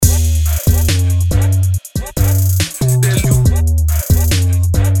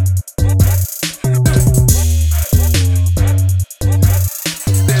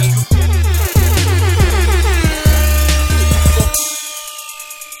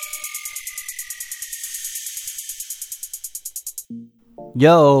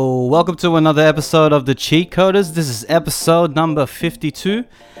Yo, welcome to another episode of the Cheat Coders. This is episode number 52,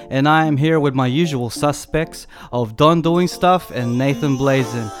 and I am here with my usual suspects of Don Doing Stuff and Nathan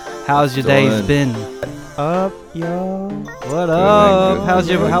Blazin. How's your days been? Up, yo. What up? Good, How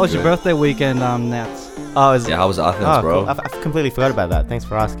was your good. birthday weekend, Nats? Oh, is Yeah, how was Athens, bro? cool. I completely forgot about that. Thanks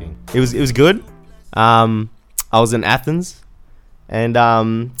for asking. It was good. I was in Athens, and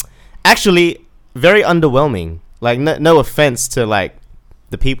actually very underwhelming. Like no offense to like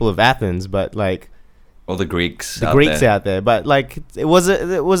the people of Athens, but like All the Greeks the out Greeks there. out there. But like it was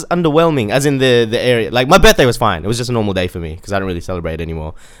underwhelming, as in the area. Like my birthday was fine. It was just a normal day for me because I don't really celebrate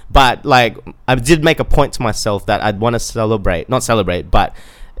anymore. But like I did make a point to myself that I'd want to not celebrate, but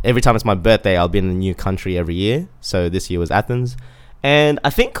every time it's my birthday, I'll be in a new country every year. So this year was Athens, and I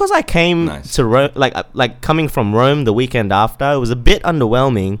think because I came Nice. to Rome, like coming from Rome the weekend after, it was a bit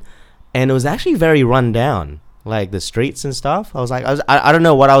underwhelming, and it was actually very run down. Like the streets and stuff. I don't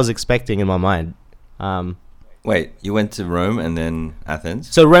know what I was expecting in my mind. Wait, you went to Rome and then Athens?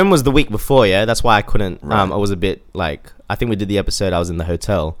 So Rome was the week before, yeah. That's why I couldn't. Right. I was a bit like, I think we did the episode. I was in the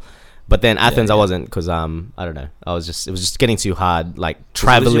hotel, but then Athens I yeah. wasn't because I don't know. It was just getting too hard. Like 'Cause it was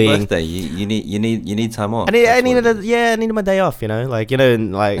traveling. your birthday. You need time off. I needed my day off. You know, like Unpaid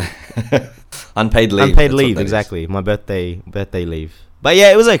leave. unpaid that's what leave. that is. Exactly, my birthday leave. But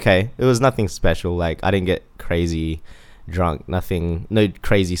yeah, it was okay. It was nothing special. Like I didn't get crazy drunk. No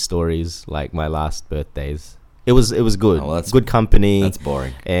crazy stories like my last birthdays. It was good. Oh, well, that's- good company. That's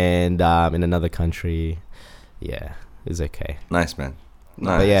boring. And in another country. Yeah, it was okay. Nice, man.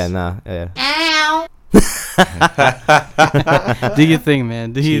 Nice. But yeah, nah. Yeah. Do you think,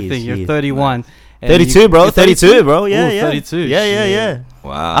 man? Do you Jeez, think? You're jeez. 31. and 32, bro. you're 32, bro. Yeah, Ooh, yeah. 32. Yeah. Shit.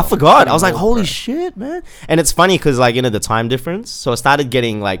 Wow. I forgot. I was like, Old, holy bro. shit, man. And it's funny because, like, the time difference. So I started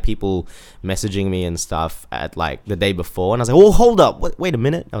getting, like, people messaging me and stuff at, like, the day before. And I was like, oh, hold up. Wait a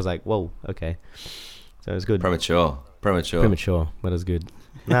minute. I was like, whoa, okay. So it was good. Premature, Premature, but it was good.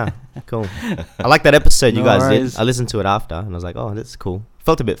 Nah, cool. I like that episode you No guys worries. did. I listened to it after, and I was like, oh, that's cool.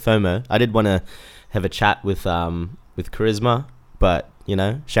 Felt a bit FOMO. I did want to have a chat with Charisma, but,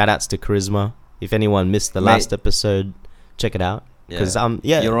 shout outs to Charisma. If anyone missed the Mate. last episode, check it out. Because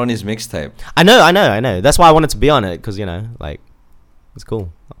Yeah. You're on his mixtape. I know. That's why I wanted to be on it, because it's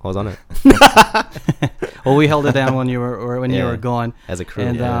cool. I was on it Well, we held it down when you were gone. as a crew.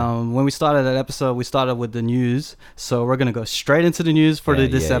 And when we started that episode, we started with the news. So we're gonna go straight into the news for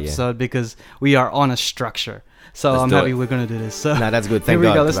this Yeah. episode because we are on a structure. So Let's I'm do happy it. we're gonna do this. So Nah, that's good. here Thank we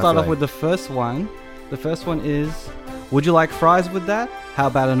God, go. Let's 'cause I start feel off like- with the first one. The first one is, would you like fries with that? How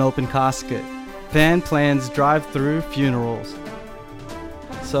about an open casket? Fan plans drive-through funerals.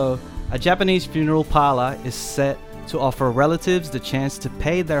 So, a Japanese funeral parlor is set to offer relatives the chance to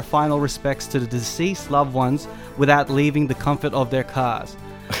pay their final respects to the deceased loved ones without leaving the comfort of their cars.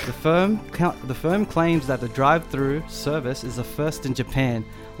 The firm claims that the drive-through service is a first in Japan,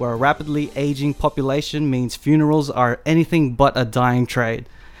 where a rapidly aging population means funerals are anything but a dying trade.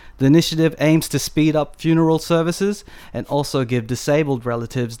 The initiative aims to speed up funeral services and also give disabled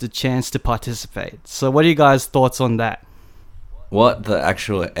relatives the chance to participate. So what are you guys' thoughts on that? What the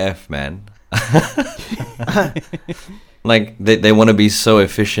actual F, man? Like, they want to be so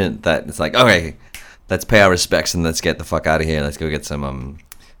efficient that it's like, okay, let's pay our respects and let's get the fuck out of here. Let's go get some,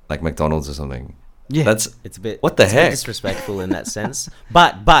 like McDonald's or something. Yeah. That's It's a bit. What the it's a bit heck? disrespectful in that sense.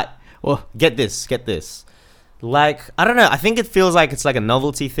 But Well, get this. Like, I don't know. I think it feels like it's like a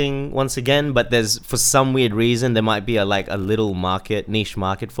novelty thing once again, but there's, for some weird reason, there might be a little niche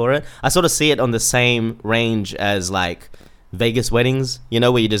market for it. I sort of see it on the same range as like Vegas weddings,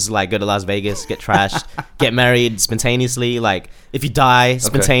 where you just like go to Las Vegas, get trashed, get married spontaneously. Like if you die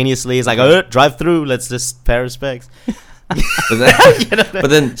spontaneously, it's like, oh, drive through. Let's just pay respects. but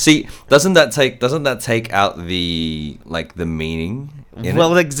then see, doesn't that take out the meaning in it?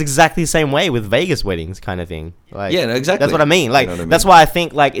 Well, it's exactly the same way with Vegas weddings, kind of thing. Like, Yeah, no, exactly. That's what I mean. Like, You know what I that's mean? why I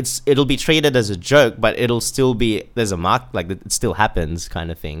think like it'll be treated as a joke, but it'll still be there's a mark, like it still happens,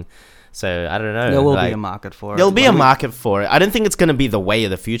 kind of thing. So I don't know. there will be like, a market for it. There'll be a Like, market for it. I don't think it's gonna be the way of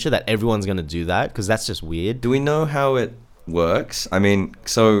the future that everyone's gonna do that, because that's just weird. Do we know how it works? I mean,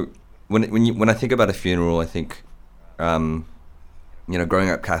 so when I think about a funeral, I think, growing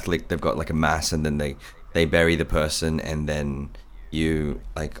up Catholic, they've got like a mass, and then they bury the person, and then you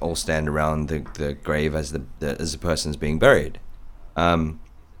like all stand around the grave as the person's being buried.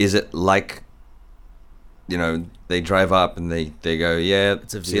 Is it like, they drive up and they go, yeah,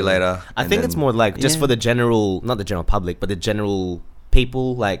 It's a see you view. later? I and think then- it's more like just Yeah. for the general, not the general public, but the general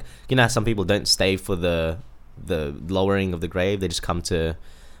people. Like, how some people don't stay for the lowering of the grave. They just come to,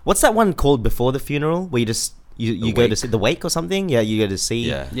 what's that one called before the funeral, where you just you go to see the wake or something. Yeah, you go to see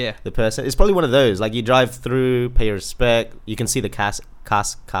Yeah. Yeah. the person. It's probably one of those. Like you drive through, pay your respect. You can see the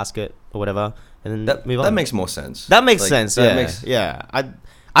casket or whatever, and then That move on. that makes more sense. That makes Like, sense. that Yeah, makes- yeah.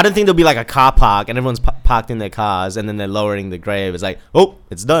 I don't think there'll be like a car park and everyone's parked in their cars and then they're lowering the grave. It's like, oh,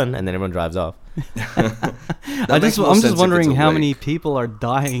 it's done, and then everyone drives off. that I'm makes more just sense if wondering it's a how wake. many people are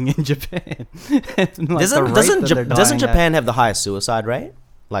dying in Japan. Like the doesn't rate doesn't, that Jap- they're doesn't dying at. Japan have the highest suicide rate,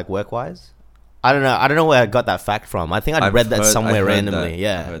 like work wise? I don't know. I don't know where I got that fact from. I think I'd I've read that heard- somewhere I've heard randomly. that.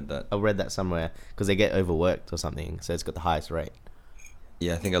 Yeah, I heard that. I read that somewhere because they get overworked or something. So it's got the highest rate.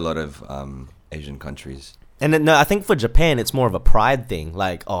 Yeah, I think a lot of Asian countries. And then, no, I think for Japan it's more of a pride thing.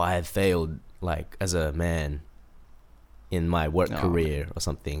 Like, oh, I have failed, like as a man, in my work Oh, career or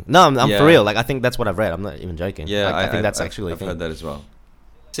something. No, I'm Yeah. for real. Like I think that's what I've read. I'm not even joking. Yeah, Like, I think that's I've- actually a I've thing. heard that as well.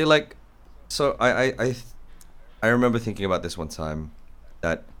 See, like, so I remember thinking about this one time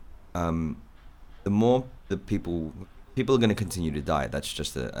that the more the people are going to continue to die. That's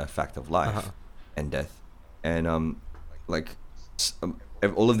just a fact of life Uh-huh. and death, and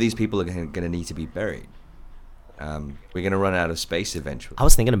all of these people are going to need to be buried. We're going to run out of space eventually. I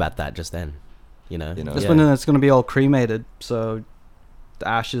was thinking about that just then. You know. Just Yeah. when it's going to be all cremated, so the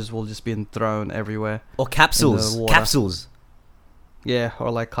ashes will just be thrown everywhere. Or capsules. in the water. Capsules. Yeah, or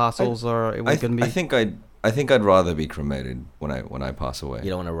like castles, or it was going to be. I think I'd rather be cremated when I pass away. You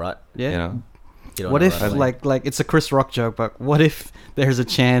don't want to rut. yeah. You know? You don't What wanna if rut away. like it's a Chris Rock joke, but what if there's a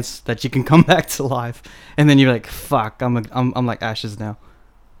chance that you can come back to life, and then you're like, "Fuck, I'm like ashes now."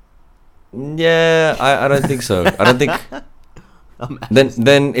 Yeah, I don't think so. I don't think.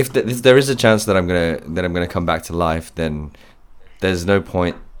 Then if there is a chance that I'm gonna come back to life, then there's no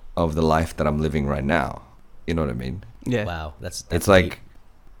point of the life that I'm living right now. You know what I mean? Yeah. Wow, that's It's deep. like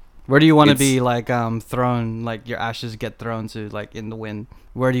Where do you want to It's- be like thrown? Like your ashes get thrown to like in the wind.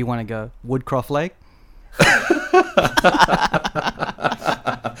 Where do you want to go? Woodcroft Lake?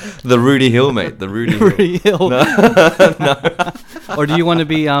 the Rudy Hill, mate. The Rudy Hill. Rudy Hill. No. Or do you want to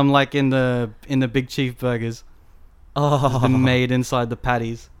be like in the Big Chief burgers, oh, made inside the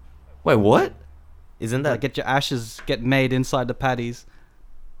patties? Wait, what? isn't that Like get your ashes get made inside the patties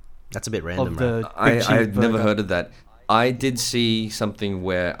that's a bit random, of right? the Big Chief I've never burger. heard of that. I did see something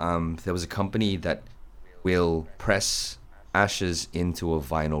where there was a company that will press ashes into a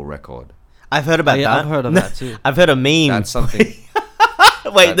vinyl record. I've heard about Oh, yeah, that. I've heard of that too. I've heard a meme. That's something.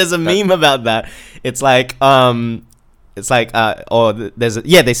 Wait, there's a meme about that. It's like they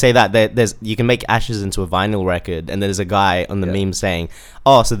say that there's you can make ashes into a vinyl record, and there's a guy on the Yeah. meme saying,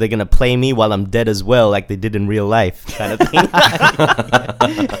 "Oh, so they're gonna play me while I'm dead as well, like they did in real life," kind of thing.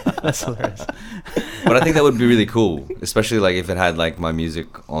 That's hilarious. But I think that would be really cool, especially like if it had like my music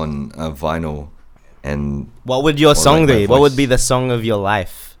on a vinyl, and What would your Or song like my be? What would voice. be the song of your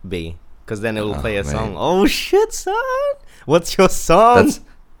life be? Because then it will Oh, play a man. song. Oh shit, son! What's your song?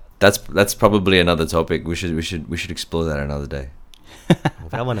 that's probably another topic. We should explore that another day.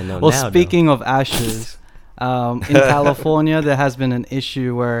 I want to know Well, now. speaking of ashes, in California there has been an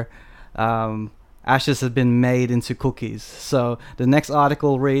issue where ashes have been made into cookies. So the next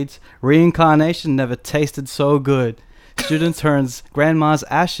article reads: "Reincarnation never tasted so good. Student turns grandma's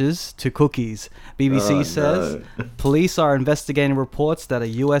ashes to cookies." BBC Oh, says police are investigating reports that a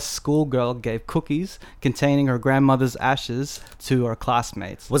U.S. schoolgirl gave cookies containing her grandmother's ashes to her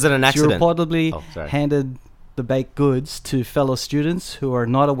classmates. Was it an She accident? reportedly Oh, sorry. handed the baked goods to fellow students who are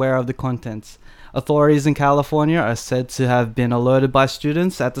not aware of the contents. Authorities in California are said to have been alerted by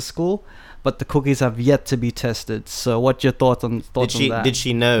students at the school, but the cookies have yet to be tested. So, what's your thoughts on that? Did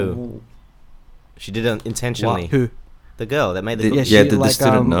she know? She did it intentionally. Who? The girl that made the Did- cookies. Yeah, did the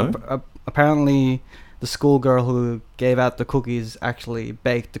student know? Apparently, the schoolgirl who gave out the cookies actually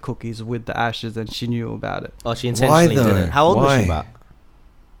baked the cookies with the ashes, and she knew about it. Oh, she intentionally did though? it. How old was she Why? about?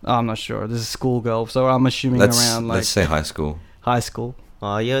 I'm not sure. This is schoolgirl, so I'm assuming Let's around like let's say high school. high school.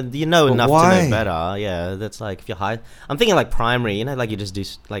 Oh, you know But enough to why? know better. Yeah, that's like if you're high. I'm thinking like primary. You know, like you just do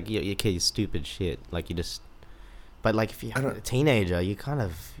like you kid stupid shit. Like you just. But like if you're I don't- a teenager, you kind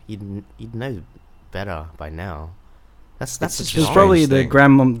of you'd know better by now. That's It's such just It was a probably strange the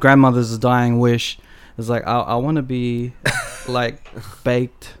thing. grandmother's dying wish. It's like I want to be like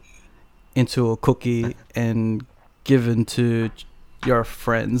baked into a cookie and given to your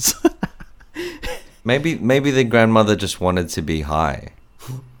friends. Maybe the grandmother just wanted to be high,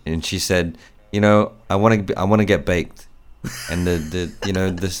 and she said, I want to get baked, and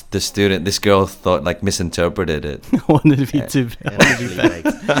the student, this girl thought like misinterpreted it, Wanted to be too.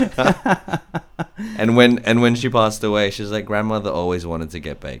 and when she passed away, she's like, grandmother always wanted to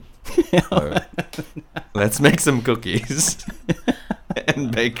get baked. So, let's make some cookies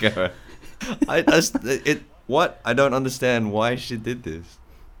and bake her. What? I don't understand why she did this.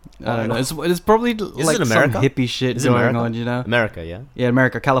 I don't know. It's probably like it some America? hippie shit Is it going America? on, you know? America, yeah. Yeah,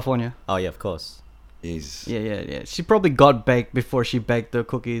 America, California. Oh yeah, of course. Jeez. Yeah. She probably got baked before she baked the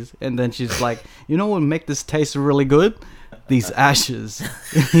cookies, and then she's like, you know what would make this taste really good? These ashes.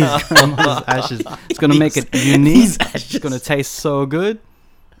 These grandma's ashes. It's gonna make it unique. These ashes. It's gonna taste so good,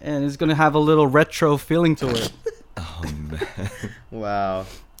 and it's gonna have a little retro feeling to it. Oh man. Wow.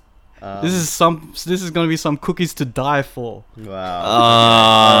 This is gonna be some cookies to die for. Wow.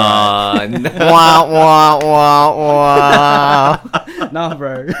 Ah, no. Wow, wow, wow, wow. Nah,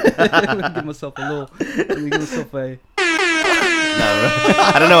 bro. Let me give myself a little. Let me give myself a.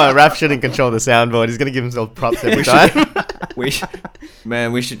 I don't know why Raph shouldn't control the soundboard. He's gonna give himself props every We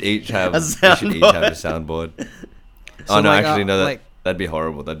time. We should each have A a soundboard. So Oh no, like, actually no, like- that'd be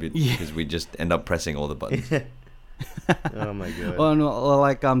horrible. That'd be Yeah. because we just end up pressing all the buttons. Oh my god. Well, no,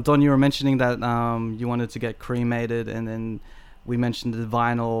 like Don, you were mentioning that you wanted to get cremated, and then we mentioned the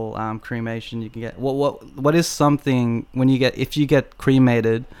vinyl cremation. You can get what is something when you get if you get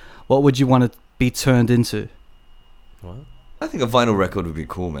cremated, what would you want to be turned into? What? I think a vinyl record would be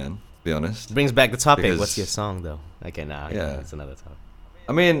cool, man. To be honest. Brings back the topic. Because- What's your song though? Okay, nah. Yeah. It's another topic.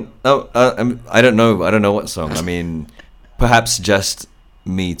 I mean, I don't know. I don't know what song. I mean, perhaps just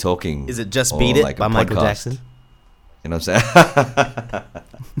me talking. Is it Just or Beat It like a by Michael podcast. Jackson? You know what I'm saying?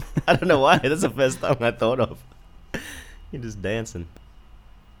 I don't know why. That's the first song I thought of. You're just dancing.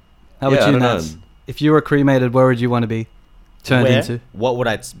 How Yeah, about I you, don't know. Nats? If you were cremated, where would you want to be turned Where? into? What would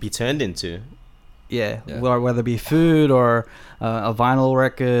I be turned into? Yeah, Yeah. whether it be food or a vinyl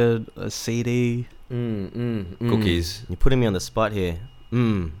record, a CD. Cookies. You're putting me on the spot here.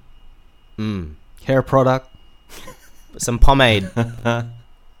 Hair product. Some pomade. I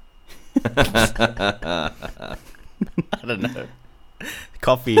don't know.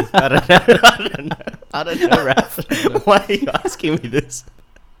 Coffee. I don't know. I don't know, Raph. Why are you asking me this?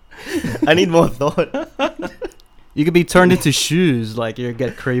 I need more thought. You could be turned into shoes, like you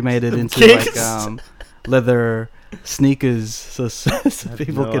get cremated into Kicks. like leather sneakers, so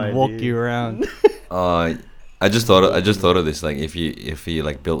people no can walk idea. you around. I just thought of this. Like if you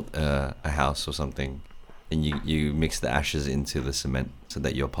like built a house or something, and you mix the ashes into the cement so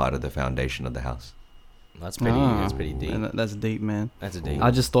that you're part of the foundation of the house. That's pretty. Oh, That's pretty deep. and that's deep, man. That's a deep.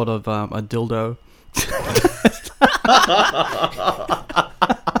 I just thought of a dildo.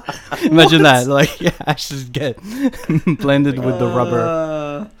 Imagine that, like your ashes get blended with the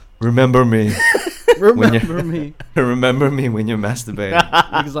rubber. Remember me. When you- Remember me, Remember me when you're masturbating.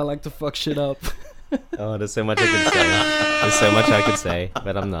 because I like to fuck shit up. Oh, there's so much I could say. There's so much I could say,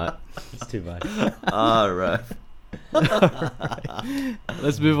 but I'm not. It's too much. All right.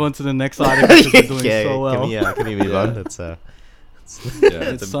 Let's move on to the next article because we're doing so well. Can we move Yeah. on? That's Yeah,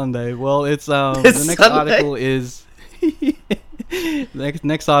 It's Sunday. Well, it's It's the next Sunday. article is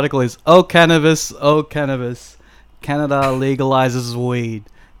next article is oh cannabis. Canada legalizes weed.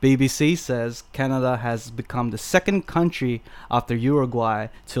 BBC says Canada has become the second country after Uruguay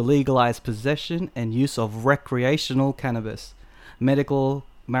to legalize possession and use of recreational cannabis. Medical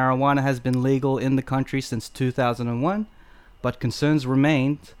marijuana has been legal in the country since 2001, but concerns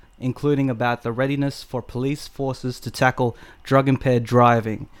remained, including about the readiness for police forces to tackle drug-impaired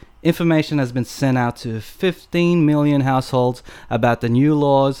driving. Information has been sent out to 15 million households about the new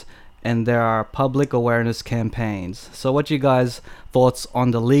laws, and there are public awareness campaigns. So what you guys thoughts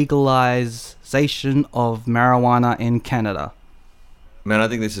on the legalization of marijuana in Canada? Man, I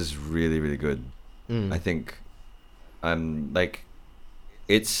think this is really, really good. Mm. I think, like,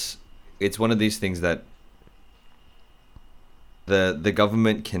 it's one of these things that the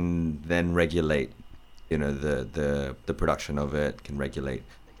government can then regulate. You know, the production of it can regulate.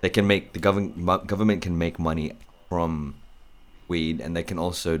 They can make the government can make money from weed, and they can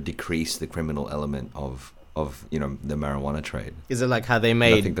also decrease the criminal element of the marijuana trade. Is it like how they I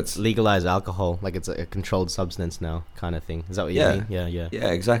made think that's- legalize alcohol? Like it's a controlled substance now, kind of thing. Is that what you Yeah. mean? Yeah.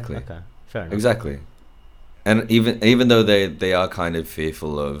 Yeah, exactly. Okay, fair enough. Exactly. And even though they are kind of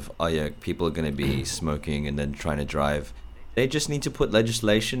fearful of, oh yeah, people are going to be smoking and then trying to drive, they just need to put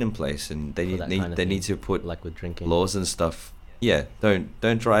legislation in place, and they For that kind of thing. need to put Like with drinking. laws and stuff. Yeah, don't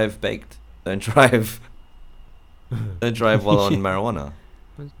drive baked. Don't drive while on marijuana.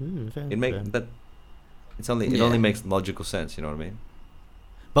 Fair. It only Yeah. makes logical sense. You know what I mean?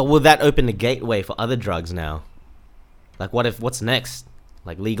 But will that open the gateway for other drugs now? Like, what's next?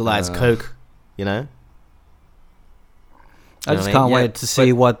 Like legalize coke, you know? I You know just what I can't mean? wait Yeah, to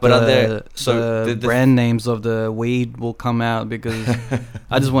see what but are the, there- so the the- brand names of the weed will come out, because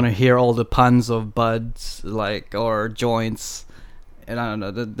I just want to hear all the puns of buds, like, or joints, and I don't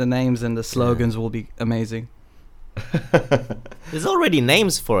know, the names and the slogans will be amazing. There's already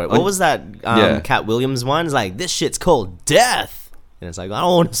names for it. What was that Cat Williams one? It's like, this shit's called death. And it's like, I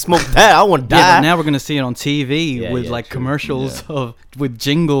don't want to smoke that. I want to die. Yeah, but now we're gonna see it on TV with like true. commercials with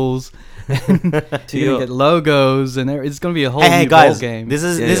jingles. You're your- gonna get logos, and it's gonna be a whole Hey new guys, ball game. this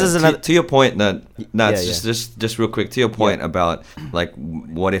is another. to your point, that Yeah, just real quick, to your point about like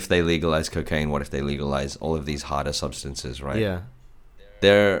what if they legalize cocaine, what if they legalize all of these harder substances, right? Yeah.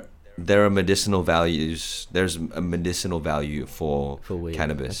 There are medicinal values. There's a medicinal value for weed.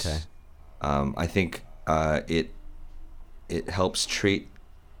 cannabis. Okay. I think it helps treat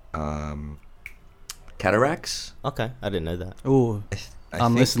cataracts. Okay, I didn't know that. Ooh, I'm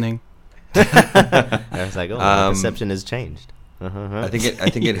think- listening. I was like, oh, my perception has changed. I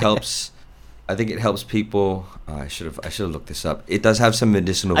think it helps. I think it helps people. I should have looked this up. It does have some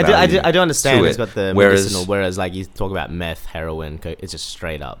medicinal value. I do understand to it's it, got the whereas- medicinal. Whereas, like, you talk about meth, heroin, it's just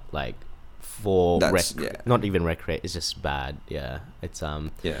straight up like for not even recreate. It's just bad. Yeah, it's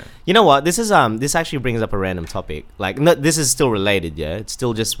Yeah. You know what? This is this actually brings up a random topic. Like, no, this is still related. Yeah, it's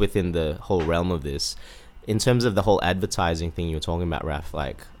still just within the whole realm of this. In terms of the whole advertising thing you were talking about, Raf,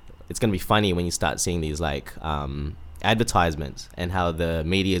 like, it's gonna be funny when you start seeing these like advertisements and how the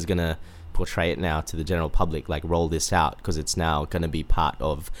media is gonna portray it now to the general public, like roll this out because it's now going to be part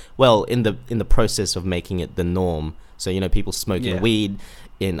of, well, in the process of making it the norm. So, you know, people smoking weed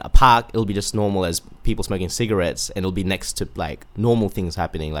in a park, it'll be just normal as people smoking cigarettes, and it'll be next to like normal things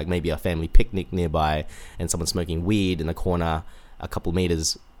happening, like maybe a family picnic nearby and someone smoking weed in the corner a couple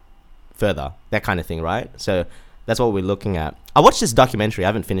meters further, that kind of thing, right? So that's what we're looking at. I watched this documentary. I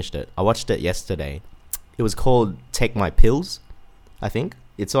haven't finished it. I watched it yesterday. It was called Take My Pills, I think.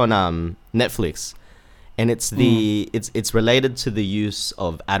 It's on Netflix, and it's it's related to the use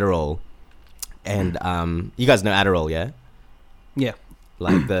of Adderall, and you guys know Adderall, yeah? Yeah.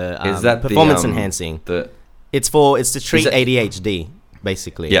 Like the Is that performance the, enhancing. The It's to treat that- ADHD,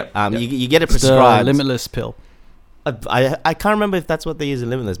 basically. Yep. You get it The prescribed. Limitless pill. I can't remember if that's what they use in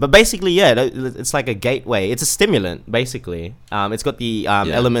Limitless, but basically, yeah, it's like a gateway. It's a stimulant, basically. It's got the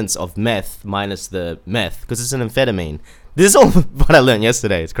elements of meth minus the meth because it's an amphetamine. This is all what I learned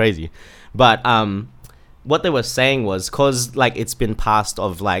yesterday. It's crazy, but what they were saying was because like it's been passed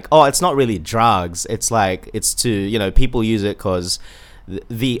of like, oh, it's not really drugs. It's like it's to, you know, people use it because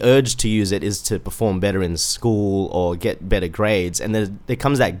the urge to use it is to perform better in school or get better grades, and there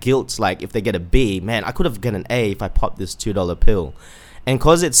comes that guilt, like if they get a B, man, I could have got an A if I popped this $2 pill. And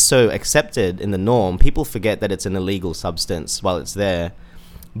because it's so accepted in the norm, people forget that it's an illegal substance while it's there.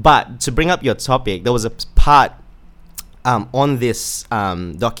 But to bring up your topic, there was a part on this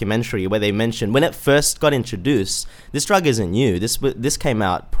documentary where they mentioned when it first got introduced, this drug isn't new. This came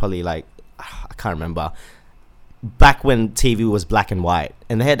out probably like, I can't remember, back when TV was black and white,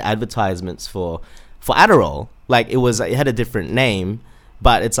 and they had advertisements for Adderall. Like it had a different name,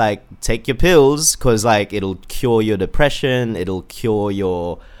 but it's like, take your pills because like it'll cure your depression, it'll cure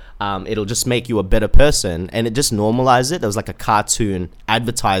your it'll just make you a better person, and it just normalized it. There was like a cartoon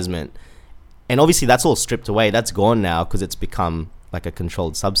advertisement, and obviously that's all stripped away. That's gone now because it's become like a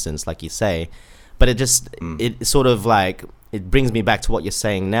controlled substance, like you say. But it just it sort of like, it brings me back to what you're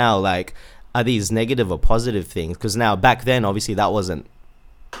saying now, like, are these negative or positive things? Because now, back then, obviously, that wasn't,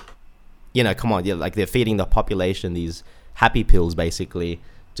 you know, come on, like they're feeding the population these happy pills, basically,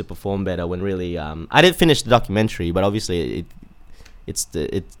 to perform better, when really, I didn't finish the documentary, but obviously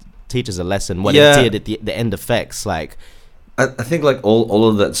it teaches a lesson, what it did at the end effects, like. I think like all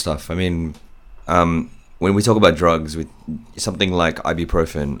of that stuff, I mean, when we talk about drugs, with something like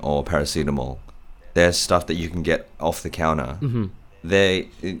ibuprofen or paracetamol, there's stuff that you can get off the counter. Mm-hmm.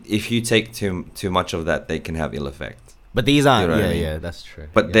 If you take too much of that, they can have ill effect. But these aren't. You know what I mean? Yeah, that's true.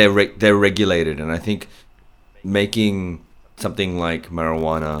 But they're regulated, and I think making something like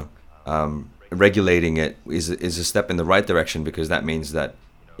marijuana, regulating it is a step in the right direction, because that means that,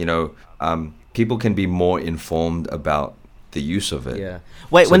 you know, people can be more informed about the use of it. Yeah.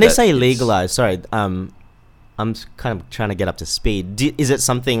 Wait, So when they that say it's- legalize, sorry, I'm kind of trying to get up to speed. Is it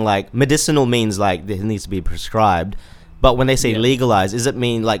something like medicinal means like it needs to be prescribed? But when they say legalize, does it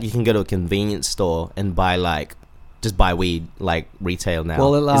mean like you can go to a convenience store and just buy weed like retail now?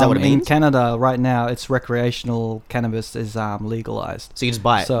 Well, is that what it in means? Canada right now, it's recreational cannabis is legalized. So you just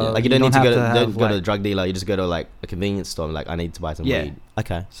buy it. So Like you you don't need to don't go have to to have, go to a like- drug dealer. You just go to like a convenience store and like, I need to buy some weed.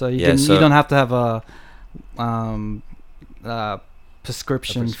 Okay. So you Yeah, you so- don't have to have a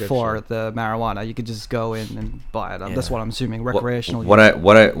prescription for the marijuana. You could just go in and buy it. That's what I'm assuming. Recreational. What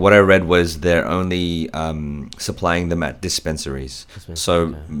I read was they're only supplying them at dispensaries.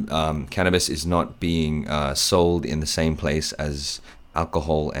 So cannabis is not being sold in the same place as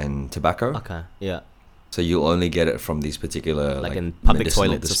alcohol and tobacco. Okay. Yeah. So you'll only get it from these particular like in public medicinal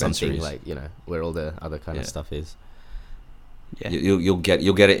toilets or something, like where all the other kind of Yeah. stuff is. Yeah. You'll get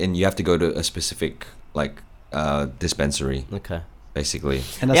it, and you have to go to a specific dispensary, Okay. basically.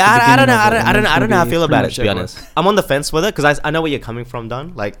 And that's Yeah, the I don't know. beginning of it, and I then don't know how I it's feel gonna be about it, pretty to be much honest. I'm on the fence with it because I know where you're coming from,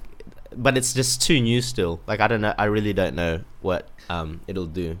 Don. Like, but it's just too new still. Like, I don't know. I really don't know what it'll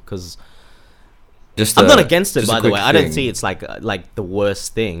do because I'm not against it. just a By the quick way, I don't thing. see it's like the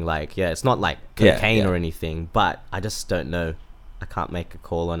worst thing. Like, yeah, it's not like Yeah, cocaine yeah. or anything. But I just don't know. I can't make a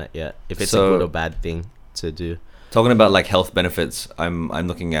call on it yet. If it's a So- good or bad thing to do. Talking about like health benefits, I'm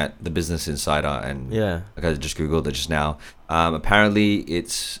looking at the Business Insider, and Yeah. like I just googled it just now. Apparently,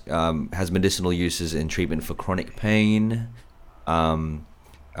 it's has medicinal uses in treatment for chronic pain.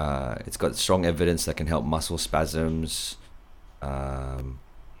 It's got strong evidence that can help muscle spasms.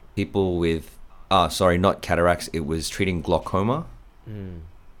 People with not cataracts. It was treating glaucoma.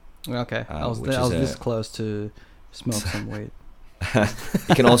 Okay, I was which I was is this a- close to smoke some weed.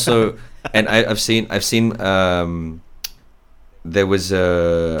 You can also, and I've seen there was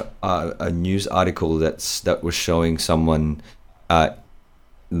a news article that was showing someone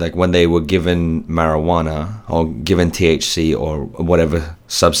like when they were given marijuana or given THC or whatever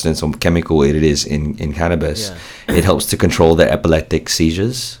substance or chemical it is in cannabis, it helps to control their epileptic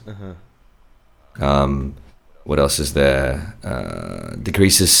seizures. What else is there?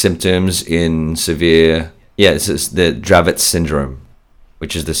 Decreases symptoms in severe. Yeah, it's the Dravet syndrome,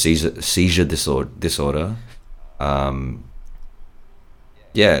 which is the seizure disorder.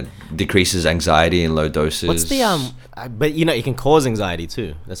 Yeah, decreases anxiety in low doses. What's the but you can cause anxiety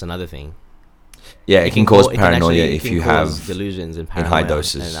too. That's another thing. Yeah, it can cause it paranoia actually- it if can you cause have delusions and in paranoia. high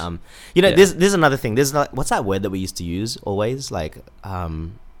doses. And Yeah. there's another thing. There's what's that word that we used to use always? Like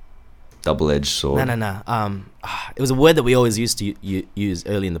double-edged sword. no. It was a word that we always used to use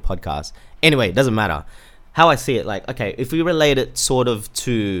early in the podcast. Anyway, it doesn't matter. How I see it, like, okay, if we relate it sort of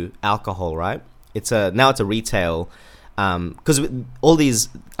to alcohol, right? Now it's a retail, because all these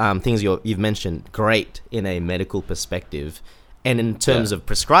things you've mentioned, great in a medical perspective, and in terms of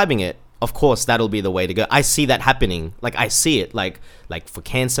prescribing it, of course, that'll be the way to go. I see that happening. Like, I see it, like for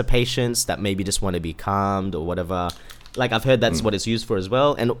cancer patients that maybe just want to be calmed or whatever. Like, I've heard that's what it's used for as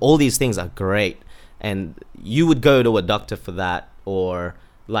well. And all these things are great. And you would go to a doctor for that, or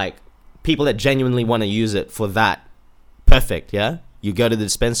like people that genuinely want to use it for that. Perfect, yeah? You go to the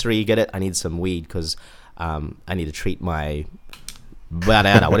dispensary, you get it. I need some weed because I need to treat my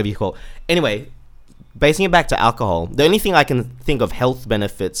whatever you call it. Anyway, basing it back to alcohol, the only thing I can think of health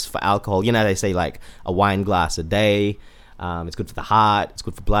benefits for alcohol, they say like a wine glass a day. It's good for the heart. It's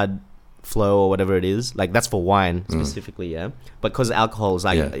good for blood flow or whatever it is. Like, that's for wine specifically, yeah? But because alcohol is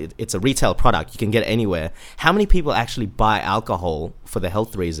it's a retail product, you can get it anywhere. How many people actually buy alcohol for the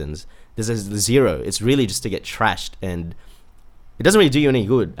health reasons? There's a zero. It's really just to get trashed, and it doesn't really do you any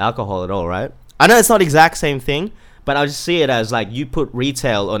good, alcohol at all, right? I know it's not the exact same thing, but I just see it as like you put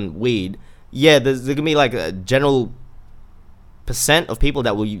retail on weed. Yeah, there's going to be like a general percent of people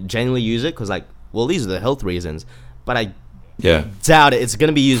that will genuinely use it because, like, well, these are the health reasons. But I doubt it. It's going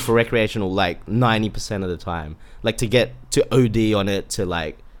to be used for recreational like 90% of the time. Like, to get to OD on it, to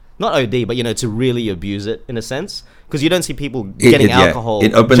like, not OD, but, to really abuse it in a sense. Because you don't see people getting alcohol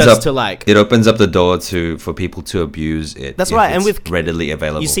it opens just up, to like... It opens up the door for people to abuse it. That's if right, and it's with readily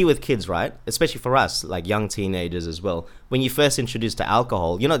available. You see with kids, right? Especially for us, like young teenagers as well. When you first introduced to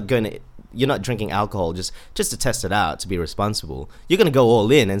alcohol, you're not drinking alcohol just to test it out, to be responsible. You're gonna go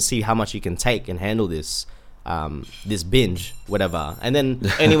all in and see how much you can take and handle this binge, whatever. And then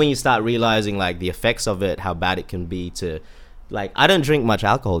only when you start realizing like the effects of it, how bad it can be to, like, I don't drink much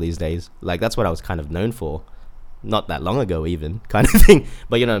alcohol these days. Like, that's what I was kind of known for. Not that long ago, even, kind of thing.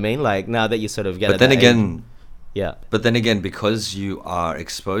 But you know what I mean? Like, now that you sort of get But then again, But then again, because you are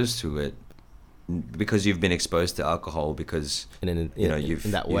exposed to it, because you've been exposed to alcohol, because you've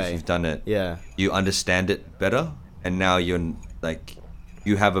in that way, you've done it. Yeah, you understand it better, and now you're like,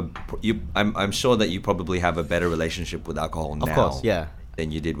 you have I'm sure that you probably have a better relationship with alcohol now. Of course, yeah. Than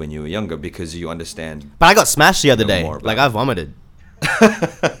you did when you were younger, because you understand. But I got smashed the other day. Like, I vomited.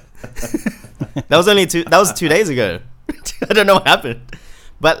 That was 2 days ago. I don't know what happened.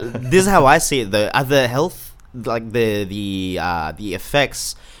 But this is how I see it, though. Are the health, like the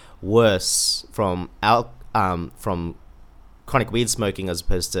effects worse from chronic weed smoking as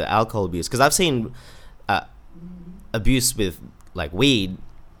opposed to alcohol abuse? Because I've seen abuse with like weed,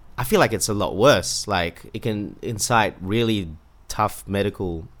 I feel like it's a lot worse. Like it can incite really tough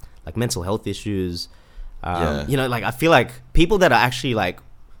medical, like mental health issues. You know, like I feel like people that are actually like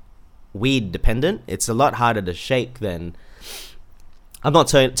weed dependent, it's a lot harder to shake than. I'm not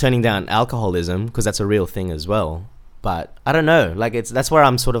turning down alcoholism because that's a real thing as well. But I don't know, like that's where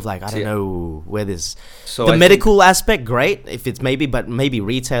I'm sort of like I don't know where this the medical aspect great if it's maybe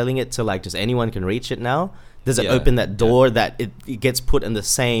retailing it to like just anyone can reach it now. Does it open that door that it gets put in the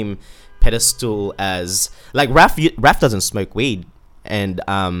same pedestal as like Raf doesn't smoke weed, and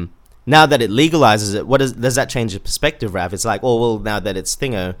now that it legalizes it, does that change your perspective, Raf? It's like, oh well, now that it's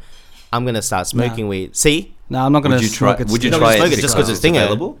thingo, I'm gonna start smoking weed. See? No, I'm not gonna smoke it. Would you try it just because it's thingo?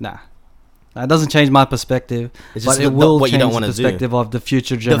 Available? Nah. It doesn't change my perspective, it's just but it will what change you don't want the to do. perspective of the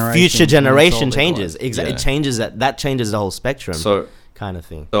future generation. The future generation changes. Exactly. It changes that changes the whole spectrum. So kind of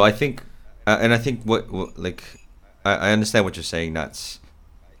thing. So I think, and I think what like, I understand what you're saying, Nats.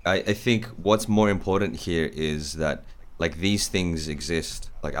 I think what's more important here is that like these things exist,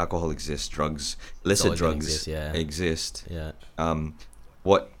 like alcohol exists, drugs, illicit drugs exist. Yeah.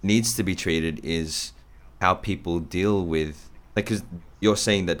 What needs to be treated is how people deal with, like, because you're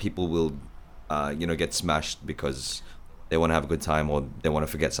saying that people will, get smashed because they want to have a good time or they want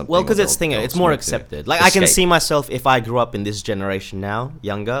to forget something. Well, because it's more accepted. Like, I can see myself if I grew up in this generation now,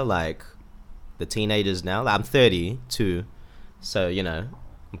 younger, like the teenagers now. Like, I'm 32, so, I'm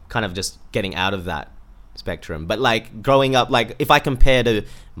kind of just getting out of that spectrum. But, like, growing up, like, if I compare to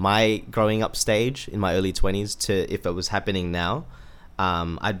my growing up stage in my early 20s to if it was happening now,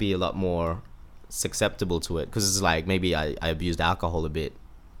 I'd be a lot more susceptible to it because it's like maybe I abused alcohol a bit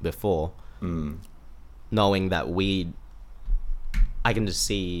before, knowing that weed, I can just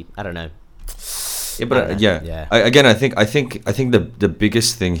see. I don't know. Yeah, but I think the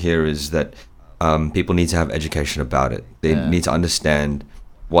biggest thing here is that people need to have education about it. They need to understand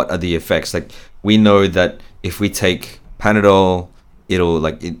what are the effects. Like we know that if we take Panadol,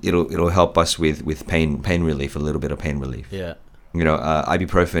 it'll help us with pain relief, a little bit of pain relief. Yeah.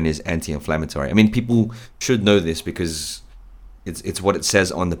 Ibuprofen is anti-inflammatory. I mean, people should know this because it's what it says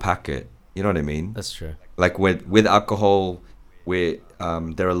on the packet. You know what I mean? That's true. Like with alcohol, where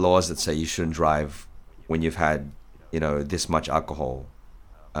there are laws that say you shouldn't drive when you've had, this much alcohol,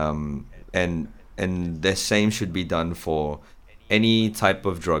 and the same should be done for any type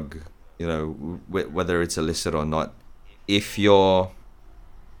of drug, whether it's illicit or not. If you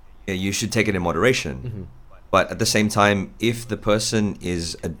should take it in moderation. Mm-hmm. But at the same time, if the person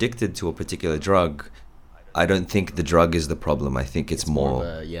is addicted to a particular drug, I don't think the drug is the problem. I think it's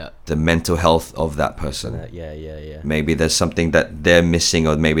more the mental health of that person. Maybe there's something that they're missing,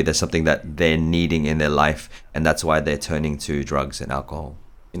 or maybe there's something that they're needing in their life, and that's why they're turning to drugs and alcohol.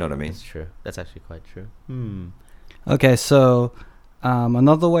 You know what I mean? That's true. That's actually quite true. Okay, so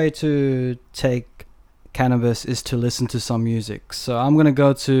another way to take cannabis is to listen to some music. So I'm gonna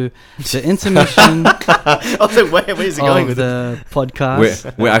go to the intermission where is it going with the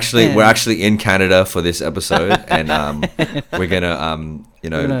podcast. We're actually in Canada for this episode, and we're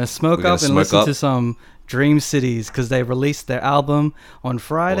gonna smoke up and listen to some Dream Cities because they released their album on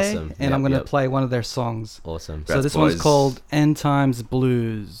Friday. Awesome. And I'm gonna play one of their songs. Awesome. So this one's called End Times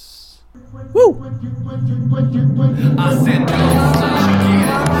Blues. Woo! I said, don't stop,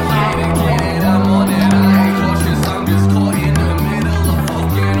 get it, I'm on it, I ain't cautious, I'm just caught in the middle of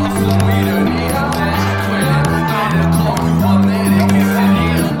fucking awesome, we don't need a dash, quit, better call 1 minute, it's in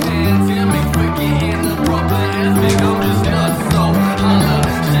here, pandemic, forgetting the proper ethic, I'm just nuts, so holla,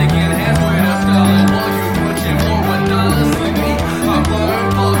 shaking hands with a scholar, while you punching for $1, see me, I burn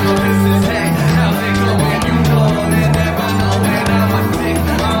for the business, hey, how's it going, you know, they never know, and I'm a dick,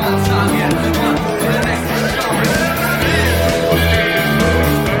 I'm a target, I'm the next show.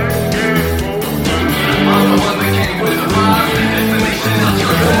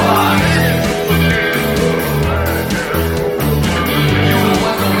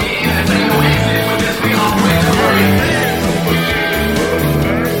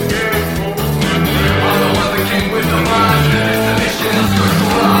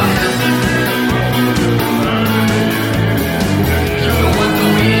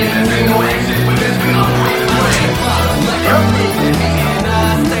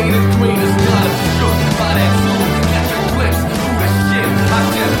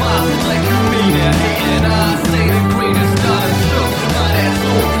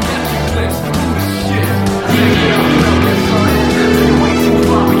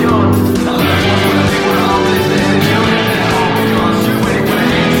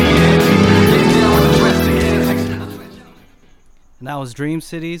 was Dream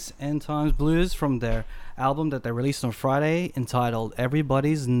Cities End Times Blues from their album that they released on Friday entitled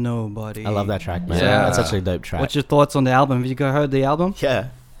Everybody's Nobody. I love that track, man. Yeah. That's actually a dope track. What's your thoughts on the album? Have you heard the album? Yeah,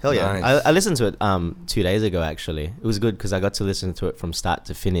 hell yeah. Nice. I listened to it 2 days ago, actually. It was good because I got to listen to it from start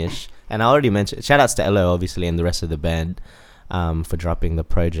to finish. And I already mentioned, shout outs to Elo, obviously, and the rest of the band for dropping the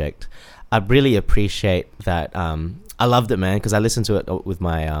project. I really appreciate that. I loved it, man, because I listened to it with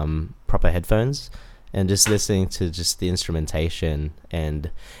my proper headphones and just listening to just the instrumentation.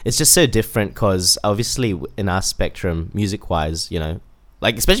 And it's just so different because obviously in our spectrum, music-wise, you know,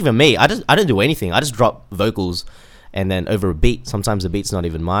 like especially for me, I don't do anything. I just drop vocals and then over a beat. Sometimes the beat's not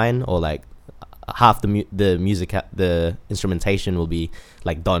even mine, or like half the music, the instrumentation will be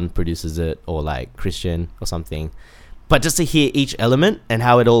like Don produces it, or like Christian or something. But just to hear each element and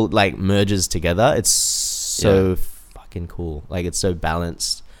how it all like merges together, it's so fucking cool. Like it's so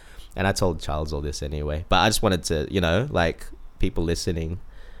balanced. And I told Charles all this anyway, but I just wanted to, you know, like people listening,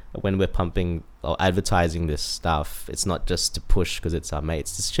 when we're pumping or advertising this stuff, it's not just to push because it's our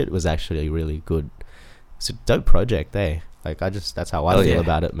mates. This shit was actually really good. It's a dope project, eh? Like that's how I feel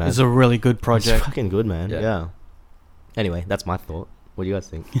about it, man. It's a really good project. It's fucking good, man. Yeah. Yeah. Anyway, that's my thought. What do you guys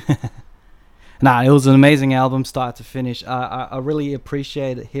think? Nah, it was an amazing album, start to finish. I really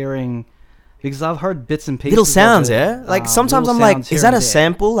appreciate hearing, because I've heard bits and pieces. Little sounds, of it. yeah. Like sometimes Little I'm like, sounds is here that and a there.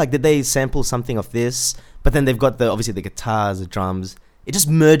 sample? Like, did they sample something of this? But then they've got obviously the guitars, the drums. It just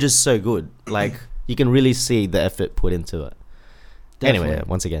merges so good. Like you can really see the effort put into it. Anyway, Definitely.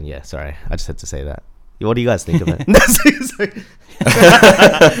 once again, yeah. Sorry, I just had to say that. What do you guys think of it?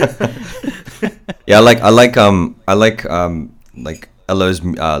 Yeah, I like Elo's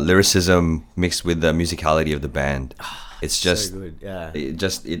lyricism mixed with the musicality of the band. It's just so good, yeah. it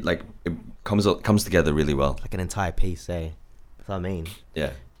comes together really well. Like an entire piece, eh? That's what I mean.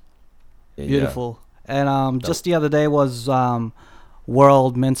 Yeah. Yeah, Beautiful. And just the other day was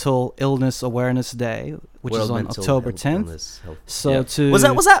World Mental Illness Awareness Day, which is on October 10th. So Yeah. to Was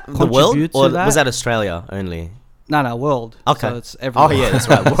that the world, contribute to or that, was that Australia only? no world? Okay. So it's everywhere. Oh yeah, that's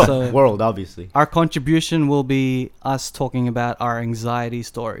right. World, So world obviously. our contribution will be us talking about our anxiety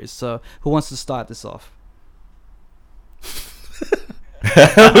stories. So who wants to start this off?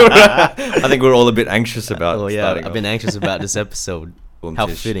 I think we're all a bit anxious about. Oh yeah, starting I've off. been anxious about this episode. Boom How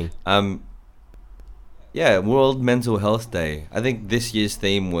tish. fitting. Yeah, World Mental Health Day. I think this year's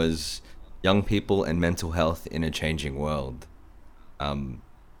theme was young people and mental health in a changing world.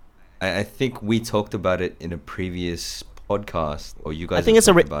 I think we talked about it in a previous podcast, or you guys. I think have it's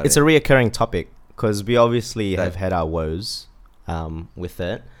a talked about it's it. a reoccurring topic because we obviously That- have had our woes with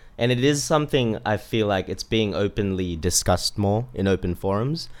it, and it is something I feel like it's being openly discussed more in open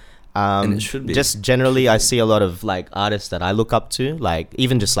forums. And it should be. Just generally, I see a lot of like artists that I look up to, like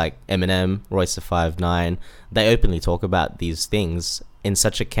even just like Eminem, Royce the 5'9". They openly talk about these things in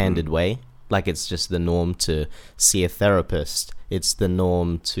such a candid way. Like it's just the norm to see a therapist. It's the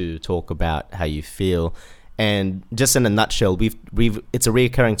norm to talk about how you feel. And just in a nutshell, it's a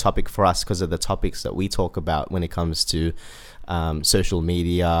recurring topic for us because of the topics that we talk about when it comes to social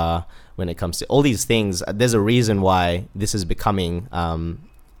media, when it comes to all these things. There's a reason why this is becoming,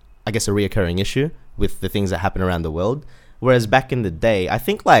 I guess, a reoccurring issue with the things that happen around the world. Whereas back in the day, I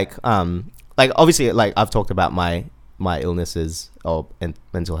think like obviously like I've talked about my illnesses and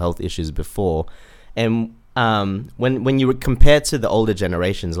mental health issues before, and when you compare to the older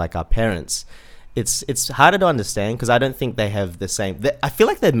generations like our parents, it's harder to understand because I don't think they have the same. I feel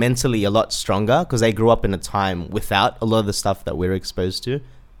like they're mentally a lot stronger because they grew up in a time without a lot of the stuff that we're exposed to.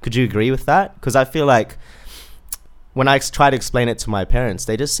 Could you agree with that? Because I feel like when I try to explain it to my parents,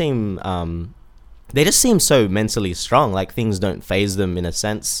 they just seem so mentally strong. Like things don't faze them in a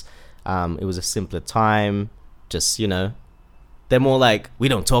sense. It was a simpler time. Just, you know, they're more like, we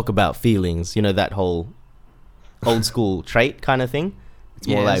don't talk about feelings. You know, that whole old school trait kind of thing. It's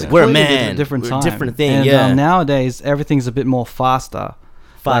more like, we're a man. Different we're time. a different thing. And, Yeah. nowadays everything's a bit more faster.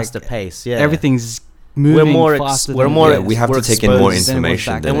 Faster like, pace. Yeah. Everything's moving faster. we're than more Yeah, we have we're to take in more exposed.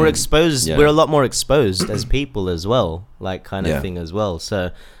 information. And than- And we're exposed. Yeah. We're a lot more exposed as people as well, like kind of Yeah. thing as well.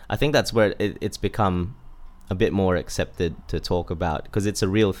 So I think that's where it's become a bit more accepted to talk about because it's a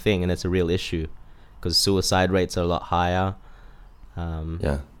real thing and it's a real issue. Because suicide rates are a lot higher.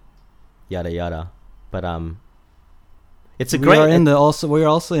 Yeah. Yada yada. But it's a we great. we're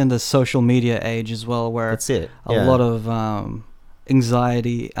also in the social media age as well, where That's it. a Yeah. lot of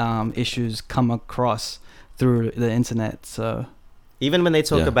anxiety issues come across through the internet. So Even when they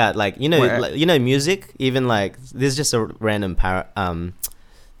talk Yeah. about like music, even like there's just a random parallel.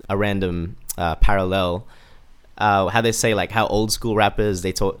 How they say like how old school rappers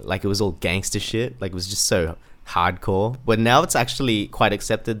they talk like it was all gangster shit, like it was just so hardcore, but now it's actually quite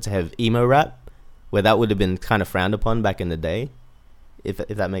accepted to have emo rap, where that would have been kind of frowned upon back in the day, if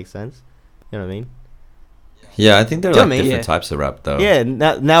that makes sense. You know what I mean? Yeah, I think there are Do you know like what I mean? different types of rap though. Yeah,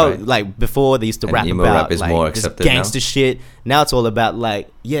 now Right. like before they used to And rap emo about rap is like more this accepted now? gangster shit. Now it's all about like,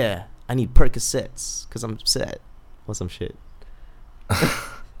 yeah, I need Percocets because I'm upset or some shit.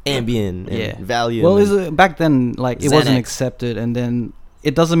 Ambien and Yeah. Valium. Well, and- is it back then like it wasn't Xanax. accepted, and then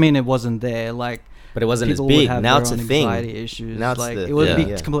it doesn't mean it wasn't there. Like but it wasn't as people would big. have Now their it's a own thing. anxiety issues. Now it's like the- it would be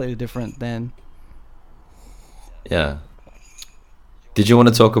Yeah. completely different then. Yeah. Did you want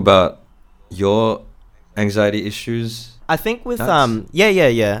to talk about your anxiety issues? I think with That's-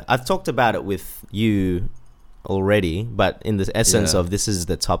 yeah. I've talked about it with you already, but in the essence Yeah. of this is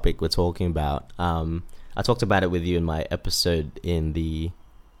the topic we're talking about. I talked about it with you in my episode in the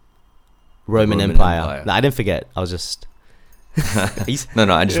Roman Roman Empire. Empire. No, I didn't forget. I was just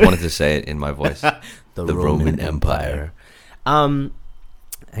No, I just wanted to say it in my voice. the Roman Empire.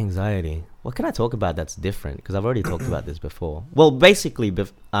 Anxiety. What can I talk about that's different? Because I've already talked about this before. Well, basically,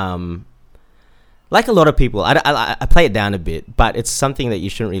 like a lot of people, I play it down a bit, but it's something that you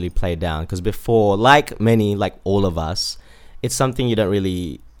shouldn't really play down. Because before, like all of us, it's something you don't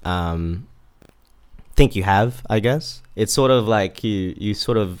really think you have, I guess. It's sort of like you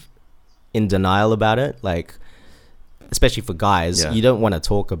sort of in denial about it. Like, especially for guys, Yeah. you don't want to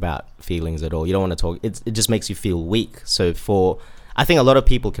talk about feelings at all. You don't want to talk. It just makes you feel weak. So I think a lot of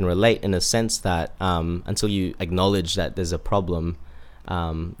people can relate in a sense that until you acknowledge that there's a problem,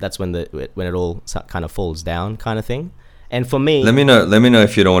 that's when it all kind of falls down, kind of thing. And for me, Let me know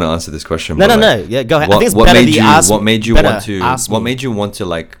if you don't want to answer this question. no, but, no, like, no. Yeah, go ahead. I What, think it's what better made that you? ask. What made you better want to? ask What me. made you want to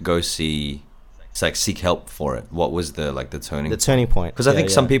like go see, like seek help for it? What was the turning? the turning point? Because I Yeah, think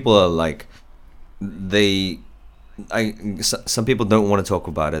yeah. some people are like, some people don't want to talk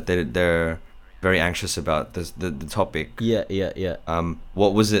about it. They're very anxious about the topic. Yeah.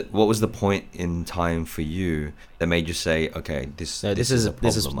 What was it? What was the point in time for you that made you say, okay, this is a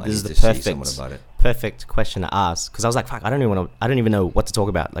problem. I this is need the to see someone perfect about it. perfect question to ask, because I was like, fuck, I don't even know what to talk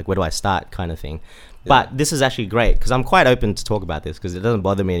about. Like, where do I start, kind of thing. But this is actually great because I'm quite open to talk about this because it doesn't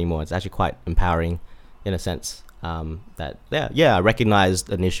bother me anymore. It's actually quite empowering, in a sense. That I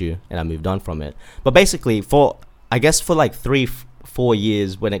recognized an issue and I moved on from it. But basically, for like 3-4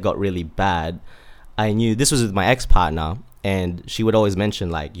 years when it got really bad, I knew this was with my ex-partner, and she would always mention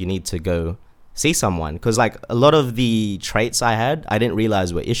like, you need to go see someone, because like a lot of the traits I had, I didn't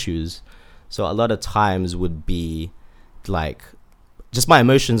realize were issues. So a lot of times would be like, just my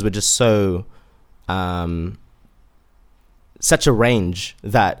emotions were just so such a range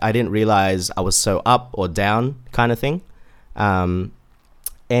that I didn't realize I was so up or down, kind of thing. And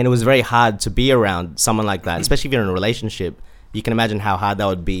it was very hard to be around someone like that, especially if you're in a relationship. You can imagine how hard that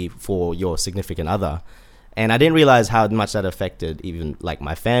would be for your significant other. And I didn't realize how much that affected even like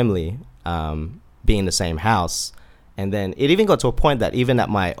my family, being in the same house. And then it even got to a point that even at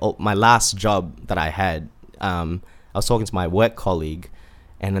my last job that I had, I was talking to my work colleague,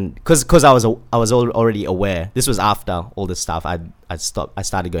 and then because I was already aware. This was after all this stuff. I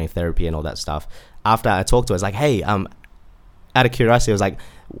started going therapy and all that stuff. After I talked to her, I was like, hey, out of curiosity, I was like,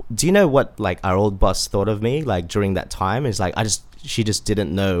 do you know what like our old boss thought of me like during that time? It's like she just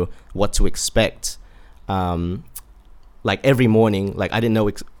didn't know what to expect. Like every morning, like I didn't know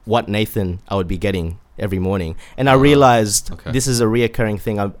what Nathan I would be getting every morning, and I realized this is a reoccurring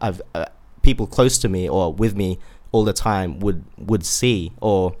thing. I've people close to me or with me all the time would see,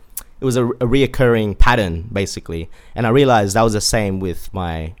 or it was a reoccurring pattern basically. And I realized that was the same with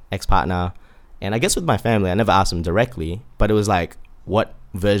my ex-partner, and I guess with my family. I never asked them directly, but it was like, what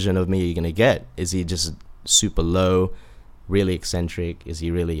version of me are you gonna get? Is he just super low, really eccentric? Is he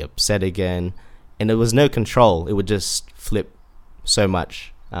really upset again? And there was no control. It would just flip so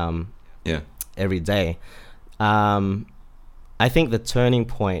much every day. I think the turning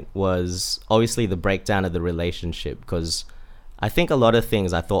point was obviously the breakdown of the relationship, because I think a lot of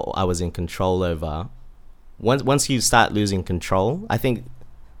things I thought I was in control over, once you start losing control, I think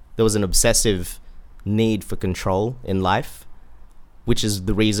there was an obsessive need for control in life, which is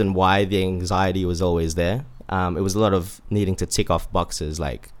the reason why the anxiety was always there. It was a lot of needing to tick off boxes,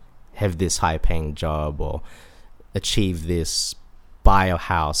 like have this high paying job or achieve this, buy a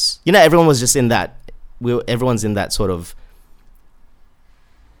house. You know, everyone was just in that, everyone's in that sort of,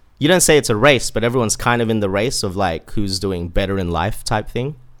 you don't say it's a race, but everyone's kind of in the race of like who's doing better in life type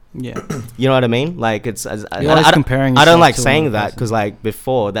thing. Yeah. You know what I mean? Like it's, You're always comparing I don't yourself like to saying another that person. because like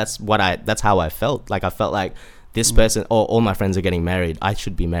before that's how I felt. Like I felt like this person, or all my friends are getting married, I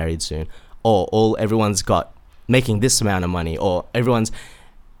should be married soon, or everyone's got making this amount of money, or everyone's,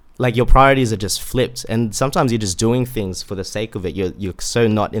 like your priorities are just flipped, and sometimes you're just doing things for the sake of it. You're so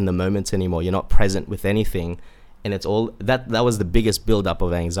not in the moment anymore. You're not present with anything, and it's all that was the biggest buildup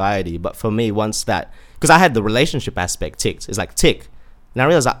of anxiety. But for me, once that, because I had the relationship aspect ticked, it's like tick, and I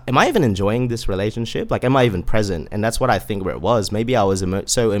realized, am I even enjoying this relationship? Like, am I even present? And that's what I think where it was. Maybe I was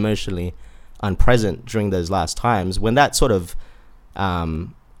so emotionally unpresent during those last times. When that sort of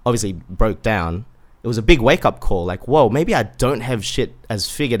obviously broke down, it was a big wake-up call. Like, whoa, maybe I don't have shit as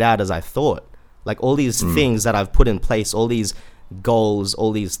figured out as I thought. Like, all these things that I've put in place, all these goals,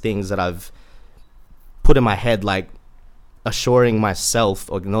 all these things that I've put in my head, like assuring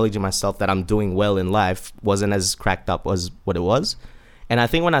myself or acknowledging myself that I'm doing well in life, wasn't as cracked up as what it was. And I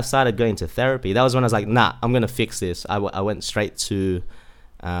think when I started going to therapy, that was when I was like, nah, I'm going to fix this. I went straight to,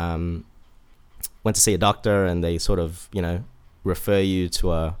 went to see a doctor, and they sort of, refer you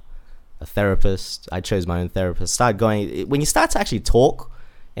to a therapist. I chose my own therapist. Start going, when you start to actually talk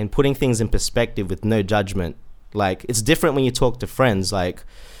and putting things in perspective with no judgment, like, it's different when you talk to friends. Like,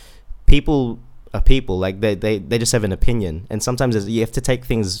 people are people, like they just have an opinion, and sometimes you have to take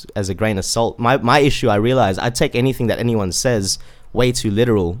things as a grain of salt. My issue, I realize I take anything that anyone says way too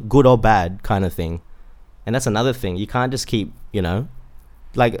literal, good or bad kind of thing. And that's another thing. You can't just keep,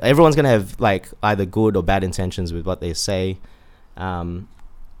 like, everyone's gonna have like either good or bad intentions with what they say.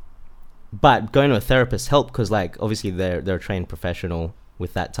 But going to a therapist helped, because, like, obviously they're a trained professional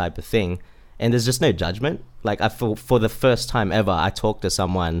with that type of thing, and there's just no judgment. Like, for the first time ever, I talked to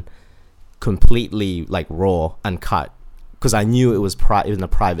someone completely like raw, uncut, because I knew it was in a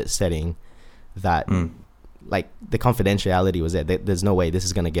private setting, that like the confidentiality was there. There's no way this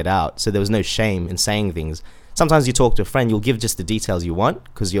is going to get out, so there was no shame in saying things. Sometimes you talk to a friend, you'll give just the details you want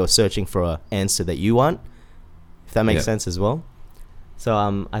because you're searching for an answer that you want, if that makes sense as well.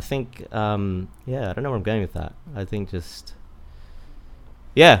 So I think I don't know where I'm going with that. I think just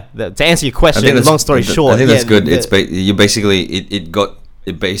to answer your question, long story short, I think that's good.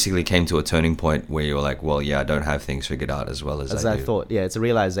 It basically came to a turning point where you were like, well, I don't have things figured out as well as I do. thought. Yeah, it's a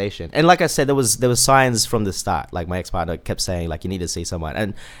realization. And like I said, there was signs from the start. Like, my ex-partner kept saying, like, you need to see someone,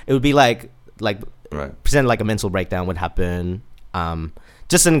 and it would be like present like a mental breakdown would happen.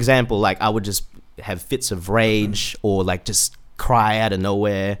 Just an example, like, I would just have fits of rage or like just cry out of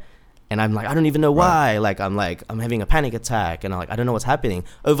nowhere, and I'm like, I don't even know why. Like, I'm having a panic attack, and I'm like, I don't know what's happening,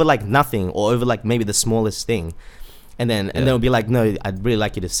 over like nothing, or over like maybe the smallest thing. And then they'll be like, no, I'd really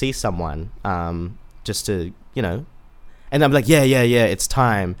like you to see someone, just to, and I'm like, yeah, it's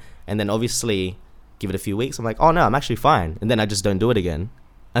time. And then obviously give it a few weeks, I'm like, oh no, I'm actually fine. And then I just don't do it again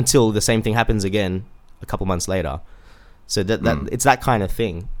until the same thing happens again a couple months later. So that it's that kind of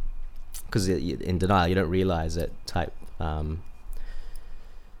thing, because in denial, you don't realize it type.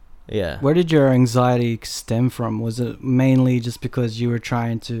 Where did your anxiety stem from? Was it mainly just because you were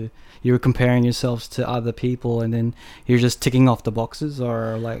comparing yourselves to other people, and then you're just ticking off the boxes,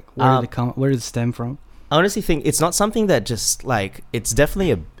 or like where did it stem from? I honestly think it's not something that just like, it's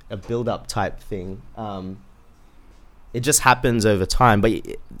definitely a build-up type thing. It just happens over time. But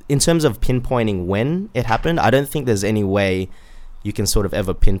in terms of pinpointing when it happened, I don't think there's any way you can sort of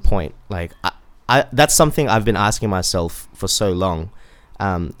ever pinpoint. Like, that's something I've been asking myself for so long,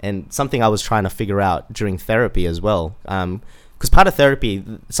 and something I was trying to figure out during therapy as well. Because part of therapy,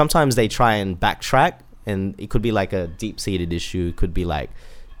 sometimes they try and backtrack, and it could be like a deep-seated issue, it could be like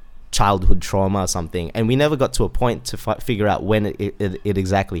childhood trauma or something, and we never got to a point to figure out when it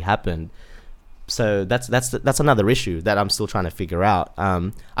exactly happened. So that's another issue that I'm still trying to figure out.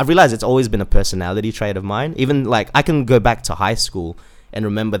 I've realized it's always been a personality trait of mine. Even like, I can go back to high school and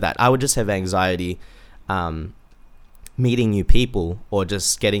remember that I would just have anxiety meeting new people, or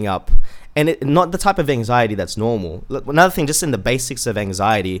just getting up, and not the type of anxiety that's normal. Look, another thing, just in the basics of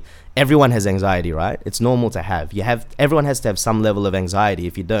anxiety, everyone has anxiety, right? It's normal to have. Everyone has to have some level of anxiety.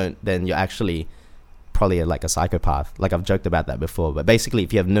 If you don't, then you're actually probably like a psychopath. Like, I've joked about that before, but basically,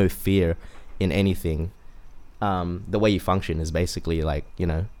 if you have no fear in anything, the way you function is basically like,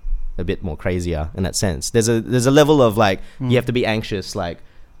 a bit more crazier in that sense. There's a level of like, you have to be anxious, like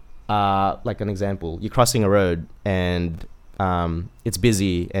an example, you're crossing a road and it's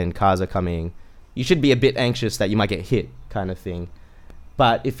busy and cars are coming. You should be a bit anxious that you might get hit, kind of thing.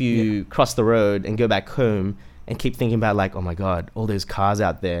 But if you cross the road and go back home and keep thinking about like, oh my god, all those cars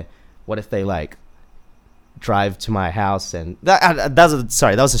out there, what if they like drive to my house? And that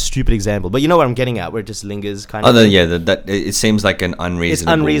was a stupid example, but you know what I'm getting at, where it just lingers kind of. That it seems like an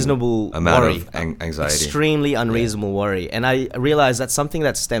unreasonable amount worry. Of anxiety, extremely unreasonable worry. And I realized that's something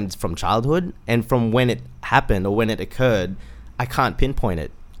that stemmed from childhood, and from when it happened or when it occurred, I can't pinpoint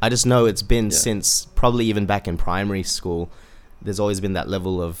it. I just know it's been since probably even back in primary school. there's always been that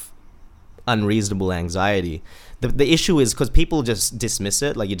level of unreasonable anxiety. The issue is because people just dismiss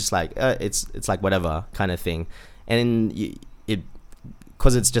it, like you're just like it's like whatever kind of thing, and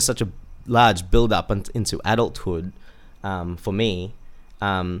because it's just such a large build up into adulthood. For me,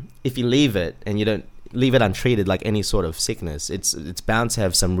 if you leave it and you don't leave it untreated, like any sort of sickness, it's bound to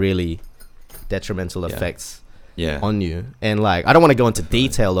have some really detrimental effects on you. And like, I don't want to go into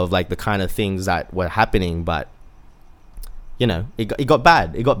detail of like the kind of things that were happening, but you know, it got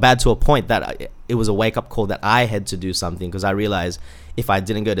bad. It got bad to a point that it was a wake up call that I had to do something, because I realized if I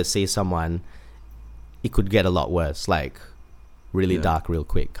didn't go to see someone, it could get a lot worse, like really dark real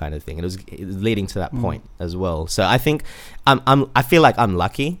quick kind of thing. And it was leading to that point as well. So I think I feel like I'm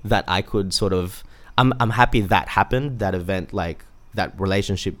lucky that I could sort of, I'm happy that happened, that event, like that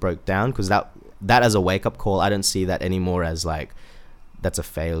relationship broke down, because that as a wake up call, I don't see that anymore as like that's a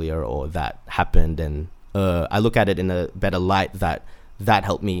failure or that happened. And I look at it in a better light that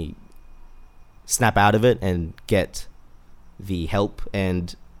helped me snap out of it and get the help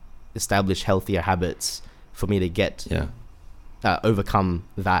and establish healthier habits for me to get overcome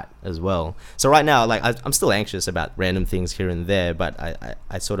that as well. So right now, like I'm still anxious about random things here and there, but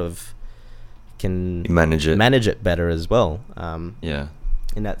I sort of can manage it better as well.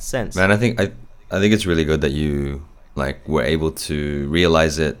 In that sense, man, I think it's really good that you like were able to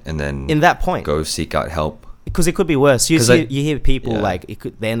realize it and then in that point go seek out help, because it could be worse. You hear people like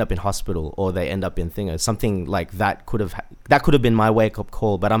they end up in hospital or they end up in something like that could have been my wake up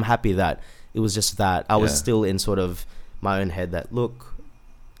call. But I'm happy that it was just that I was still in sort of my own head that, look,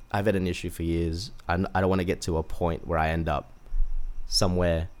 I've had an issue for years. I don't want to get to a point where I end up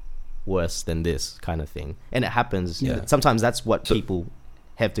somewhere worse than this kind of thing. And it happens. Sometimes that's what people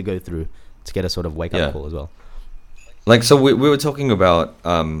have to go through to get a sort of wake up call as well. Like, so we were talking about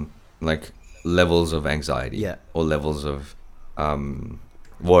like levels of anxiety or levels of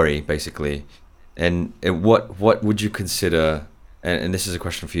worry, basically. And what would you consider, and this is a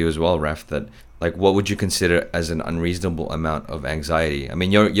question for you as well, Raf, that like what would you consider as an unreasonable amount of anxiety? I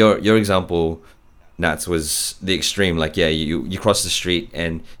mean, your example, Nats, was the extreme. Like, you cross the street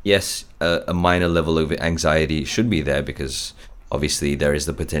and yes, a minor level of anxiety should be there, because obviously there is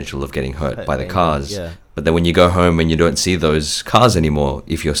the potential of getting hurt by the cars. But then when you go home and you don't see those cars anymore,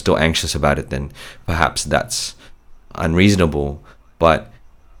 if you're still anxious about it, then perhaps that's unreasonable. But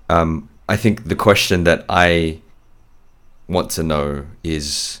I think the question that I want to know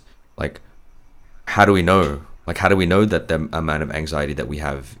is, like, how do we know? Like, how do we know that the amount of anxiety that we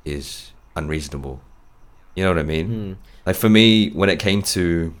have is unreasonable? You know what I mean? Like, for me, when it came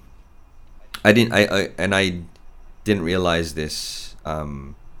to, I didn't realize this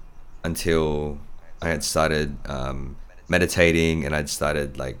until I had started meditating, and I'd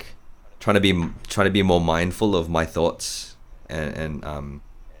started like trying to be more mindful of my thoughts and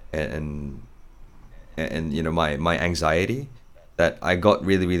you know, my anxiety, that I got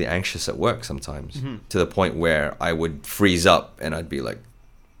really, really anxious at work sometimes, to the point where I would freeze up and I'd be like,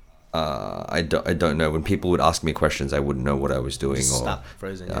 I don't know. When people would ask me questions, I wouldn't know what I was doing, just or stuck,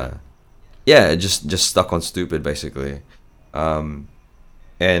 frozen. Just stuck on stupid, basically. And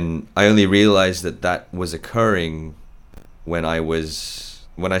I only realized that was occurring when I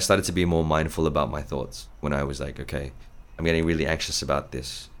started to be more mindful about my thoughts. When I was like, okay, I'm getting really anxious about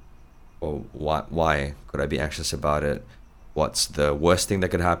this, or why could I be anxious about it? What's the worst thing that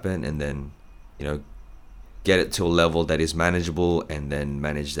could happen? And then, you know, get it to a level that is manageable, and then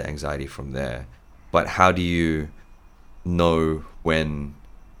manage the anxiety from there. But how do you know when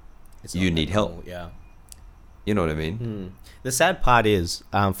you need help? You know what I mean? The sad part is,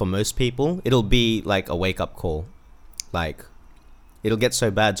 for most people, it'll be like a wake up call. Like, it'll get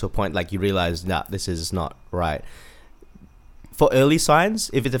so bad to a point like you realize, nah, this is not right. For early signs,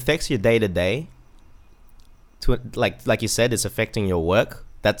 if it affects your day to day, like you said, it's affecting your work,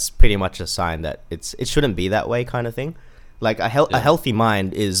 that's pretty much a sign that it shouldn't be that way, kind of thing. Like a healthy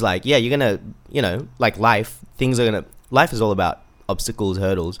mind is like, you're gonna, you know, like life is all about obstacles,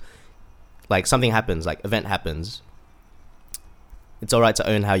 hurdles. Like something happens, like event happens, it's all right to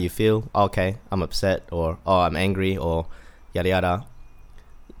own how you feel. Okay, I'm upset, or I'm angry, or yada yada.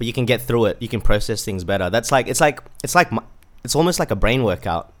 But you can get through it. You can process things better. It's almost like a brain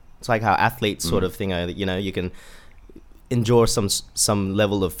workout. It's like how athletes sort of thing, you know, you can endure some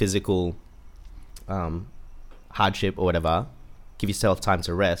level of physical hardship or whatever. Give yourself time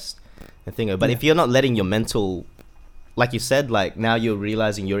to rest and think. But if you're not letting your mental, like you said, like now you're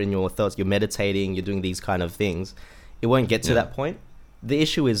realizing you're in your thoughts, you're meditating, you're doing these kind of things, it won't get to that point. The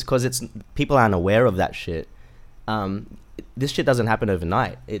issue is because people aren't aware of that shit. This shit doesn't happen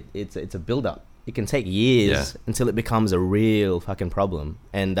overnight. It's a build up. it can take years Yeah. until it becomes a real fucking problem,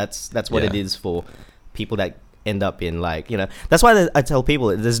 and that's what it Yeah. is for people that end up in, like, you know, that's why I tell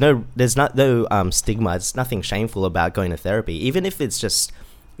people there's no stigma. It's nothing shameful about going to therapy, even if it's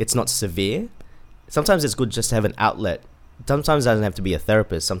not severe. Sometimes it's good just to have an outlet. Sometimes it doesn't have to be a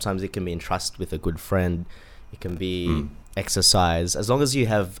therapist. Sometimes it can be in trust with a good friend. It can be exercise, as long as you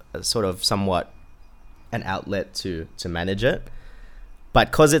have a sort of somewhat an outlet to manage it.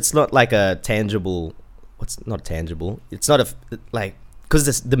 But because it's not like a tangible, what's not tangible? It's not like,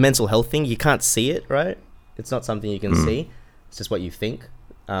 because the mental health thing, you can't see it, right? It's not something you can see. It's just what you think.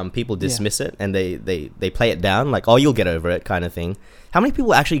 People dismiss it, and they play it down like, oh, you'll get over it, kind of thing. How many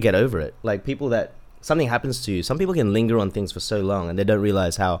people actually get over it? Like, people that something happens to you, some people can linger on things for so long and they don't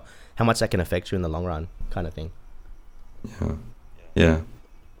realize how much that can affect you in the long run, kind of thing. Yeah.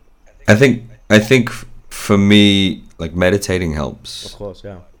 I think for me, like, meditating helps. Of course,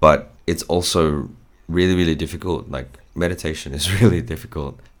 yeah. But it's also really, really difficult. Like, meditation is really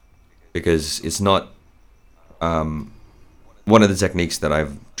difficult because it's not. One of the techniques that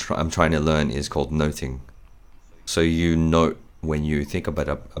I'm trying to learn is called noting. So you note when you think about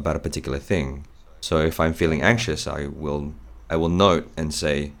a particular thing. So if I'm feeling anxious, I will note and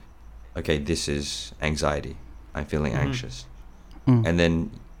say, okay, this is anxiety. I'm feeling anxious, and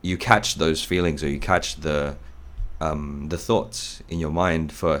then you catch those feelings, or you catch the thoughts in your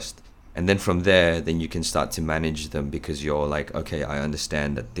mind first, and then from there, then you can start to manage them, because you're like, okay, I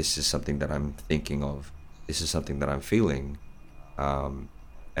understand that this is something that I'm thinking of, this is something that I'm feeling, and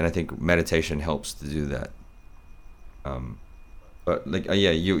I think meditation helps to do that. But like,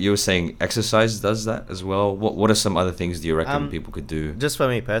 yeah, you were saying exercise does that as well. What are some other things do you reckon people could do? Just for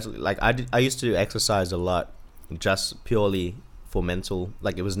me personally, like, I used to exercise a lot, just purely for mental.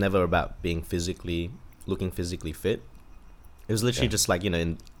 Like, it was never about looking physically fit. It was literally just like, you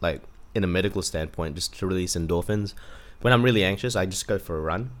know, in a medical standpoint, just to release endorphins. When I'm really anxious, I just go for a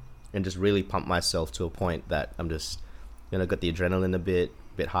run and just really pump myself to a point that I'm just, you know, got the adrenaline a bit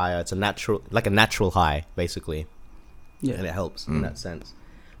higher. It's a natural high, basically. Yeah. And it helps in that sense.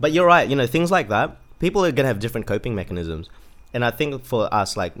 But you're right, you know, things like that, people are going to have different coping mechanisms. And I think for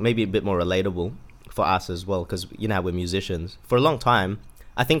us, like, maybe a bit more relatable for us as well, because, you know, we're musicians. For a long time,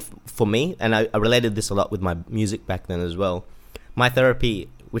 I think for me, and I related this a lot with my music back then as well, my therapy,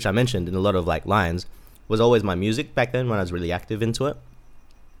 which I mentioned in a lot of, like, lines, was always my music back then when I was really active into it.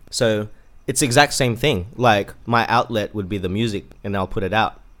 So it's the exact same thing. Like, my outlet would be the music, and I'll put it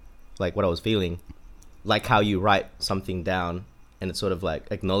out, like, what I was feeling. Like how you write something down and it's sort of like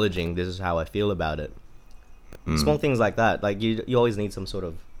acknowledging this is how I feel about it. Small things like that. Like, you always need some sort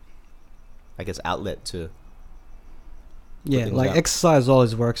of, I guess, outlet to. Yeah, things like out. exercise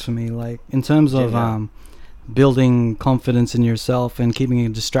always works for me. Like, in terms of building confidence in yourself and keeping a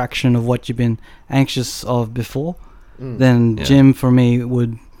distraction of what you've been anxious of before, then gym for me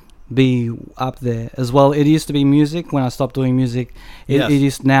would be up there as well. It used to be music when I stopped doing music.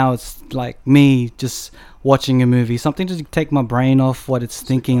 Now it's like me just watching a movie, something to take my brain off what it's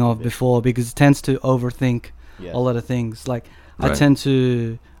thinking of before, because it tends to overthink a lot of things. Like, I tend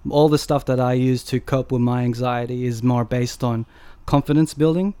to, all the stuff that I use to cope with my anxiety is more based on confidence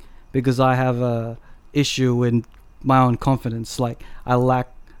building, because I have a issue with my own confidence. Like, I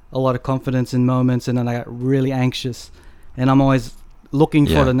lack a lot of confidence in moments, and then I get really anxious, and I'm always looking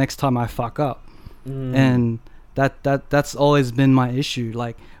for the next time I fuck up. And that's always been my issue.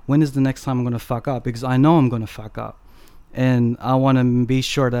 Like, when is the next time I'm gonna fuck up? Because I know I'm gonna fuck up, and I want to be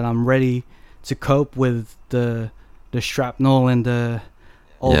sure that I'm ready to cope with the shrapnel and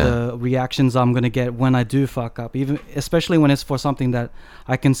all the reactions I'm gonna get when I do fuck up, even especially when it's for something that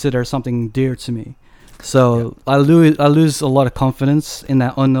I consider something dear to me. So I lose a lot of confidence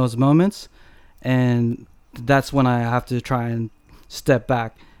on those moments, and that's when I have to try and step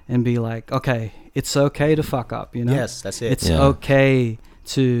back and be like, okay, it's okay to fuck up, you know? Yes, that's it. It's okay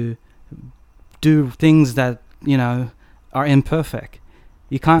to do things that, you know, are imperfect.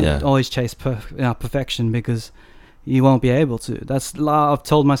 You can't always chase perfection, because you won't be able to. That's,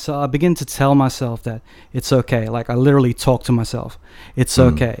 I begin to tell myself that it's okay. Like, I literally talk to myself. It's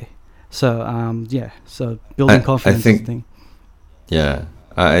okay. So, so building confidence is the thing. Yeah,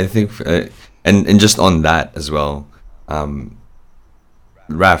 I think, and just on that as well,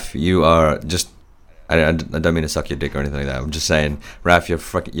 Raf, you are just, I don't mean to suck your dick or anything like that. I'm just saying, Raf, you're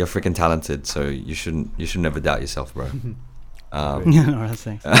freaking talented, so you shouldn't never doubt yourself, bro. But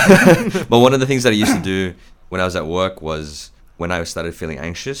one of the things that I used to do when I was at work was, when I started feeling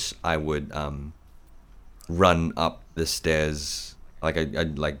anxious, I would run up the stairs. Like,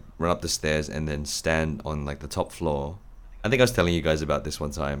 I'd like run up the stairs and then stand on, like, the top floor. I think I was telling you guys about this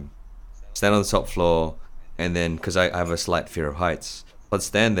one time. stand on the top floor, and then because I have a slight fear of heights, I'd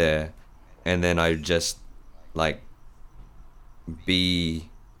stand there, and then I'd just like be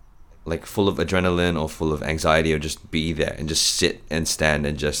like full of adrenaline or full of anxiety, or just be there and just sit and stand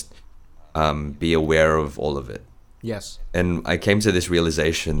and just be aware of all of it. Yes. And I came to this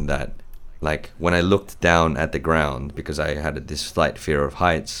realization that, like, when I looked down at the ground, because I had this slight fear of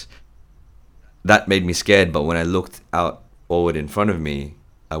heights, that made me scared. But when I looked out forward in front of me,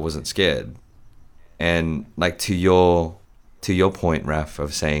 I wasn't scared. And like to your point, Raf,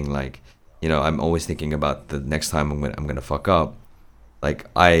 of saying like, you know, I'm always thinking about the next time I'm gonna fuck up. Like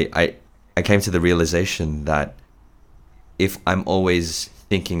I came to the realization that if I'm always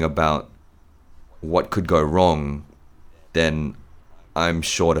thinking about what could go wrong, then I'm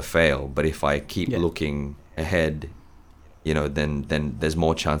sure to fail. But if I keep looking ahead, you know, then there's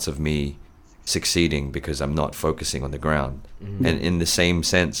more chance of me succeeding because I'm not focusing on the ground. Mm-hmm. And in the same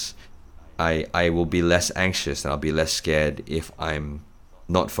sense, I will be less anxious and I'll be less scared if I'm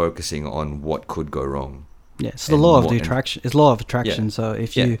not focusing on what could go wrong. Yeah, it's the law of the attraction. It's law of attraction. So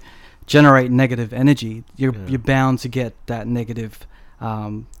if you generate negative energy, you're bound to get that negative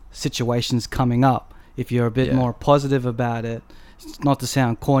situations coming up. If you're a bit more positive about it, not to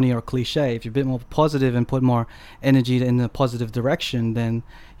sound corny or cliche, if you're a bit more positive and put more energy in the positive direction, then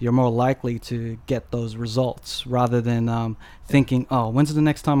you're more likely to get those results, rather than thinking, oh, when's the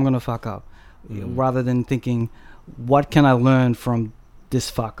next time I'm going to fuck up? Rather than thinking, what can I learn from this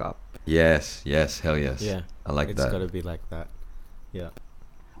fuck up? Yes, hell yes. Yeah, I like that. It's got to be like that. Yeah.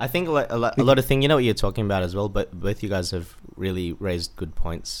 I think a lot of things, you know what you're talking about as well, but both you guys have really raised good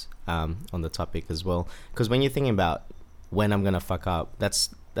points on the topic as well. Because when you're thinking about when I'm gonna fuck up, that's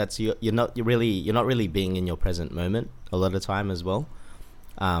you're not really being in your present moment a lot of the time as well.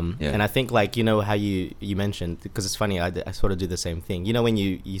 And I think, like, you know how you mentioned, because it's funny, I sort of do the same thing. You know, when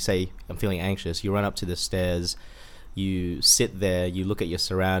you say I'm feeling anxious, you run up to the stairs, you sit there, you look at your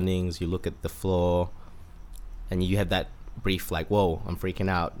surroundings, you look at the floor, and you have that brief like, whoa, I'm freaking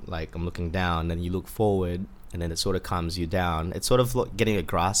out, like I'm looking down, and you look forward, and then it sort of calms you down. It's sort of like getting a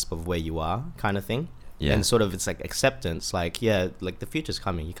grasp of where you are, kind of thing. Yeah. And sort of it's like acceptance, like, yeah, like the future's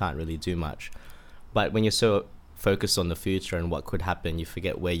coming, you can't really do much. But when you're so focused on the future and what could happen, you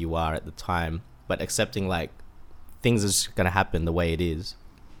forget where you are at the time. But accepting, like, things is going to happen the way it is.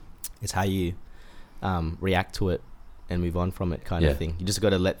 It's how you react to it and move on from it, kind of thing. You just got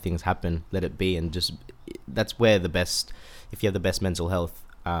to let things happen, let it be, and just, that's where if you have the best mental health,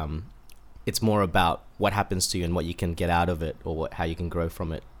 it's more about what happens to you and what you can get out of it, or how you can grow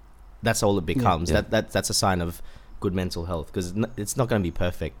from it. That's all it becomes. That's a sign of good mental health, because it's not going to be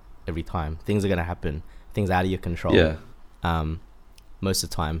perfect every time. Things are going to happen. Things out of your control. Most of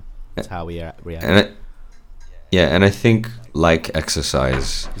the time, that's how we react. And I think, like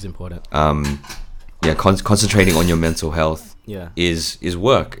exercise is important. Concentrating on your mental health is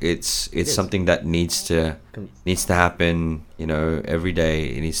work. It's is. something that needs to happen, you know, every day.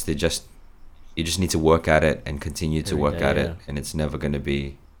 It needs to you just need to work at it and continue to work at it, and it's never going to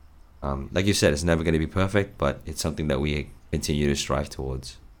be like you said, it's never going to be perfect, but it's something that we continue to strive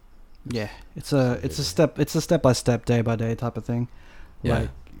towards. Yeah, it's a step by step, day by day type of thing. Yeah. Like,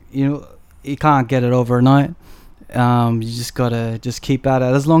 you know, you can't get it overnight. You just gotta keep at it.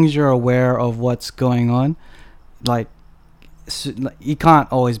 As long as you're aware of what's going on, like, you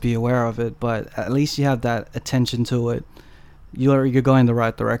can't always be aware of it, but at least you have that attention to it. You're going the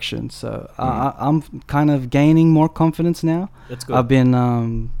right direction. So I'm kind of gaining more confidence now. That's good. I've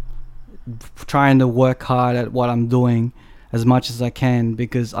been trying to work hard at what I'm doing as much as I can,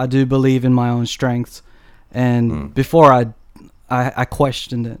 because I do believe in my own strengths. And before I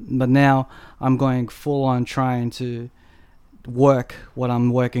questioned it, but now I'm going full on trying to work what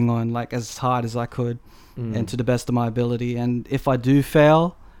I'm working on, like, as hard as I could and to the best of my ability. And if I do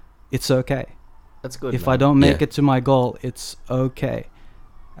fail, it's okay. That's good. If I don't make it to my goal, it's okay,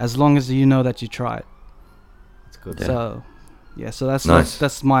 as long as you know that you tried. That's good. So so that's nice.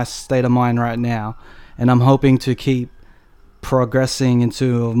 That's my state of mind right now, and I'm hoping to keep progressing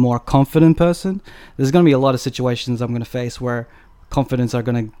into a more confident person. There's going to be a lot of situations I'm going to face where confidence are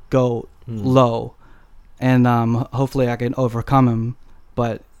going to go low, and hopefully I can overcome them.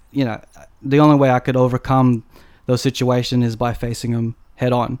 But, you know, the only way I could overcome those situations is by facing them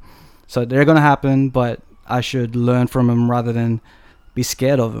head on. So they're going to happen, but I should learn from them rather than be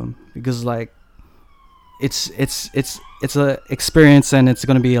scared of them, because, like, it's a experience, and it's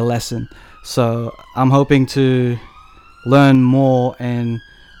going to be a lesson. So I'm hoping to learn more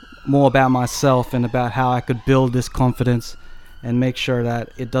about myself and about how I could build this confidence and make sure that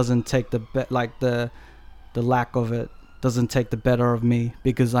it doesn't take the lack of it doesn't take the better of me,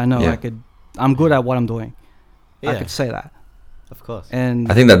 because I know Yeah. I'm good at what I'm doing. I Yeah. could say that. Of course.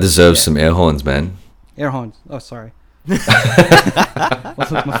 And I think that deserves some air horns, man. air horns. Oh, sorry. My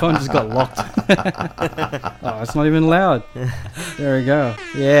phone just got locked. Oh, it's not even loud. There we go.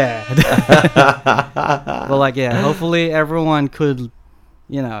 Yeah. But like, yeah, hopefully everyone could,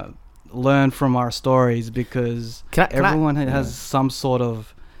 you know, learn from our stories, because Can I- everyone has some sort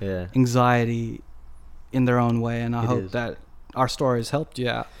of Yeah. anxiety in their own way, and I It hope is. that our stories helped you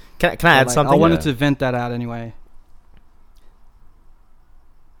out. Can I But, add like, something? I wanted Yeah. to vent that out anyway.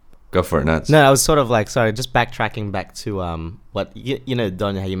 Go for it, nuts. No, I was sort of like, sorry, just backtracking back to what you know,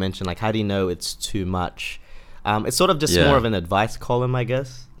 Don, how you mentioned, like, how do you know it's too much? It's sort of just Yeah. more of an advice column, I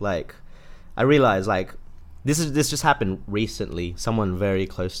guess. Like, I realized, like, this just happened recently. Someone very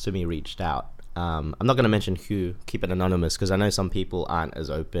close to me reached out. I'm not gonna mention who. Keep it anonymous, because I know some people aren't as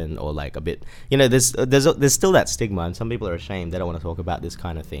open, or like a bit. You know, there's still that stigma, and some people are ashamed. They don't want to talk about this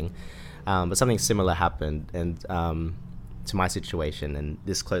kind of thing. But something similar happened, and to my situation, and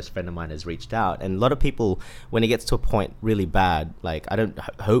this close friend of mine has reached out. And a lot of people, when it gets to a point really bad, like, I don't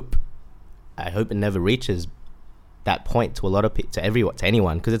hope it never reaches that point to a lot of people, to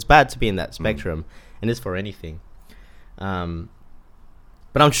anyone, because it's bad to be in that spectrum, and it's for anything.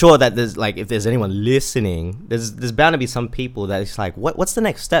 But I'm sure that there's, like, if there's anyone listening, there's bound to be some people that it's like, what's the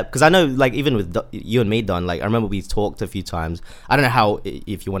next step? Because I know, like, even with you and me, Don, like, I remember we talked a few times. I don't know how,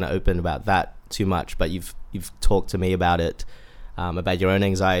 if you want to open about that too much, but you've talked to me about it, about your own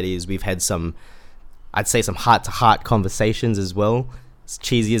anxieties. We've had some, I'd say, some heart-to-heart conversations as well, as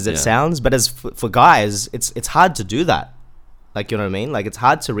cheesy as it Yeah. sounds. But as for guys, it's hard to do that. Like, you know what I mean? Like, it's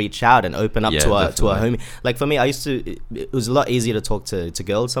hard to reach out and open up Yeah, to a definitely. homie. Like, for me, it was a lot easier to talk to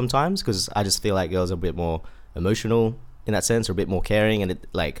girls sometimes, because I just feel like girls are a bit more emotional in that sense, or a bit more caring, and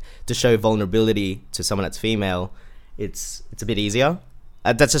like, to show vulnerability to someone that's female, it's a bit easier.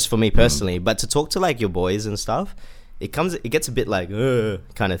 That's just for me personally. But to talk to, like, your boys and stuff, it gets a bit like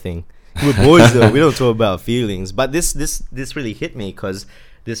kind of thing. We're boys though, we don't talk about feelings. But this really hit me, because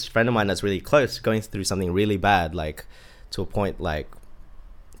this friend of mine that's really close, going through something really bad, like, to a point, like,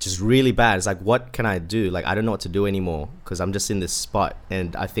 just really bad. It's like, what can I do? Like, I don't know what to do anymore, because I'm just in this spot,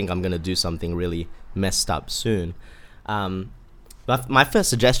 and I think I'm gonna do something really messed up soon. But my first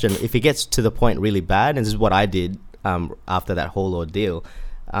suggestion, if it gets to the point really bad, and this is what I did after that whole ordeal,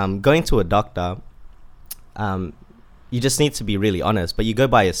 going to a doctor, you just need to be really honest. But you go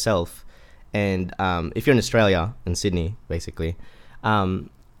by yourself, and if you're in Australia, in Sydney, basically,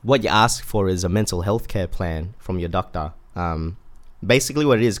 what you ask for is a mental health care plan from your doctor. Basically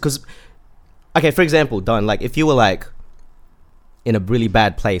what it is, because, okay, for example, Don, like, if you were, like, in a really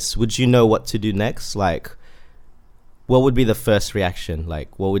bad place, would you know what to do next? Like, what would be the first reaction?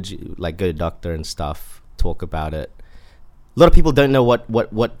 Like, what would you, like, go to doctor and stuff, talk about it? A lot of people don't know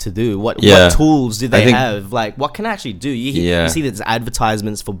what to do. What tools do they have? Like, what can I actually do? You see there's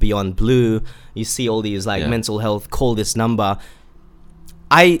advertisements for Beyond Blue. You see all these, like, mental health, call this number.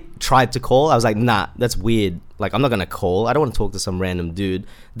 I tried to call. I was like, nah, that's weird. Like, I'm not going to call. I don't want to talk to some random dude.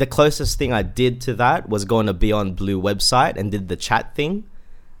 The closest thing I did to that was go on a Beyond Blue website and did the chat thing,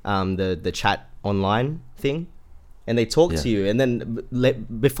 the chat online thing. And they talk to you. And then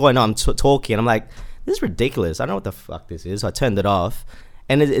before I know, I'm talking, and I'm like, this is ridiculous. I don't know what the fuck this is. So I turned it off.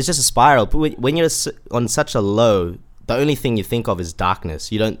 And it's just a spiral. But when you're on such a low, the only thing you think of is darkness.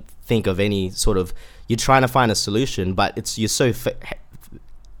 You don't think of any sort of... You're trying to find a solution, but you're so...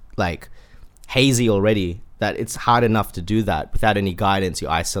 like, hazy already, that it's hard enough to do that without any guidance. You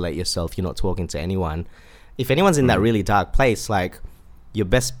isolate yourself, you're not talking to anyone. If anyone's in that really dark place, like, your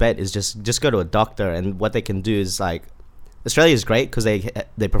best bet is just go to a doctor. And what they can do is, like, Australia is great because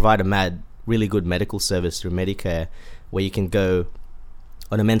they provide a really good medical service through Medicare, where you can go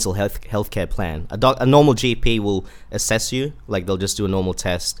on a mental healthcare plan. A normal GP will assess you, like, they'll just do a normal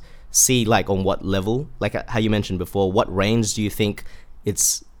test, see, like, on what level, like how you mentioned before, what range do you think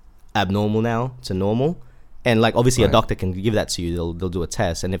it's abnormal now to normal. And, like, obviously a doctor can give that to you. They'll do a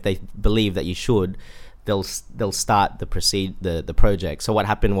test, and if they believe that you should, they'll start the project. So what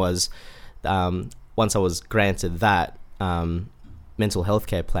happened was, once I was granted that mental health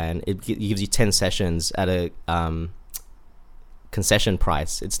care plan, it gives you 10 sessions at a concession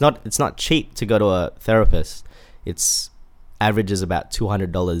price. It's not cheap to go to a therapist. It's averages about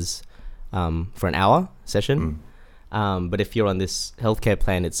 $200 for an hour session. But if you're on this healthcare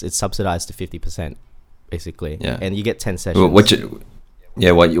plan, it's subsidized to 50%, basically. Yeah. And you get 10 sessions. What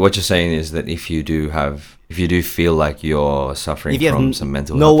you're saying is that if you do feel like you're suffering from some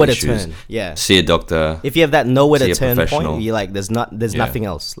mental health issues, see a doctor. If you have that nowhere to turn point, you're like, there's nothing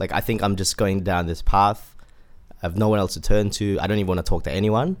else. Like, I think I'm just going down this path. have no one else to turn to. I don't even want to talk to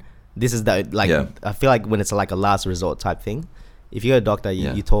anyone. This is the like. Yeah. I feel like when it's like a last resort type thing. If you go to a doctor, you,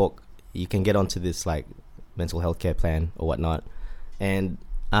 Yeah. you talk, you can get onto this like mental health care plan or whatnot, and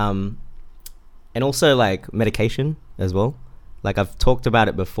also like medication as well. Like I've talked about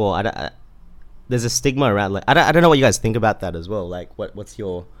it before. There's a stigma around like I don't know what you guys think about that as well. Like what's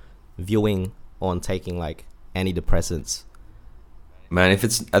your viewing on taking like antidepressants? Man, if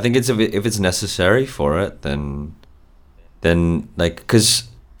it's necessary for it, then like, because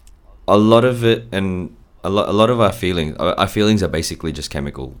a lot of it and a lot of our feelings are basically just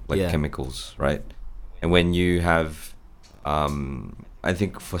chemicals, right? And when you have, I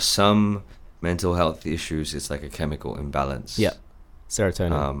think for some mental health issues, it's like a chemical imbalance. Yeah,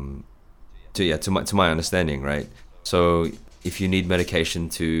 serotonin. To my understanding, right? So if you need medication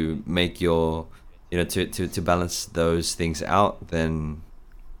to make your, to balance those things out, then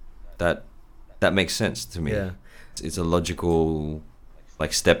that makes sense to me. Yeah. It's a logical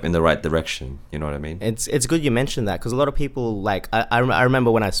like step in the right direction. You know what I mean? It's good you mentioned that, because a lot of people like I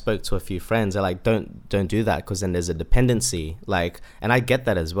remember when I spoke to a few friends, they're like, don't do that, because then there's a dependency. Like, and I get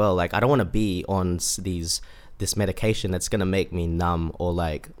that as well. Like, I don't want to be on this medication that's gonna make me numb, or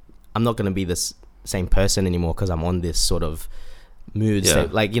like I'm not gonna be this same person anymore because I'm on this sort of mood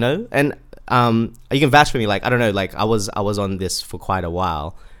state. Like, and you can vouch for me. Like, I don't know. Like, I was on this for quite a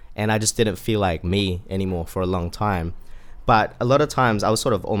while, and I just didn't feel like me anymore for a long time. But a lot of times I was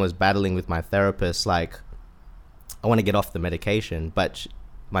sort of almost battling with my therapist, like, I want to get off the medication. But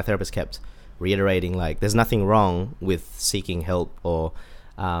my therapist kept reiterating, like, there's nothing wrong with seeking help or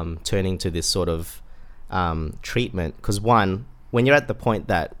turning to this sort of treatment. Because one, when you're at the point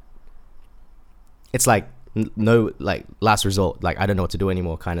that it's like, no, like, last resort, like, I don't know what to do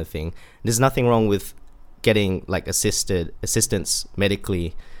anymore kind of thing. There's nothing wrong with getting, like, assistance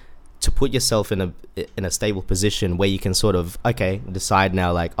medically to put yourself in a stable position where you can sort of, okay, decide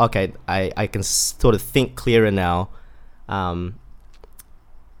now, like, okay, I can sort of think clearer now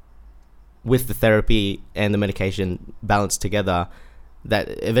with the therapy and the medication balanced together, that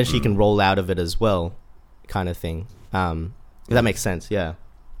eventually you can roll out of it as well, kind of thing. If that makes sense, yeah.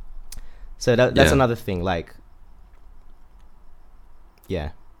 So that's another thing, like,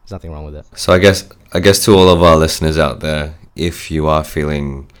 yeah, there's nothing wrong with it. So I guess to all of our listeners out there, if you are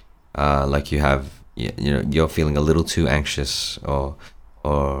feeling like you're feeling a little too anxious, or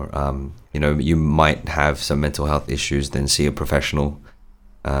you might have some mental health issues, then see a professional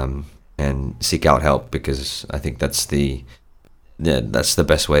and seek out help, because I think that's the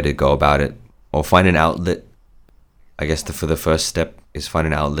best way to go about it. Or find an outlet. I guess for the first step is find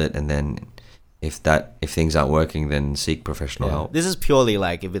an outlet, and then if things aren't working, then seek professional help. This is purely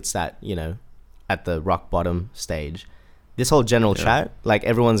like if it's that, at the rock bottom stage. This whole general chat, like,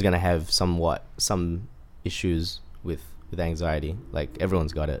 everyone's gonna have some issues with anxiety. Like,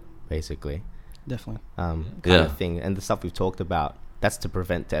 everyone's got it, basically. Definitely. Kind of thing. And the stuff we've talked about, that's to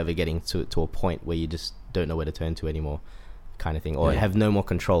prevent ever getting to a point where you just don't know where to turn to anymore, kind of thing, or have no more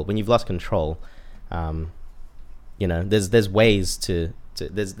control. When you've lost control, there's ways to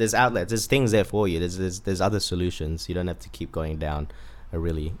there's outlets, there's things there for you. There's other solutions. You don't have to keep going down a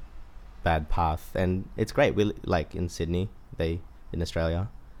really bad path. And it's great. We like in Sydney, in Australia,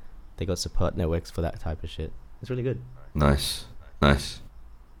 they got support networks for that type of shit. It's really good. Nice. No I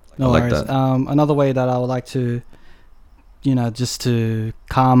like worries. that. Another way that I would like to, just to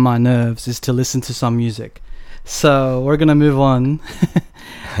calm my nerves, is to listen to some music. So we're gonna move on.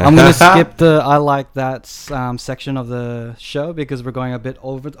 I'm gonna skip the I like that section of the show, because we're going a bit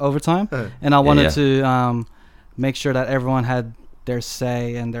over time, and I wanted to make sure that everyone had their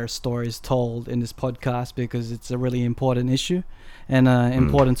say and their stories told in this podcast, because it's a really important issue and an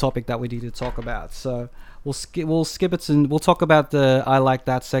important topic that we need to talk about. So we'll skip it, and we'll talk about the I like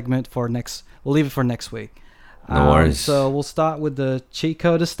that segment for next. We'll leave it for next week. No worries. So we'll start with the cheat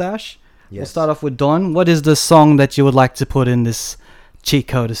code stash. Yes. We'll start off with Don. What is the song that you would like to put in this cheat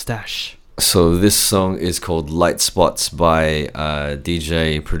code stash? So this song is called Light Spots by a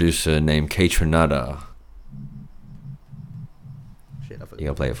DJ producer named K Trinada. You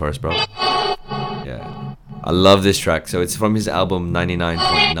gonna play it for us, bro? Yeah. I love this track. So it's from his album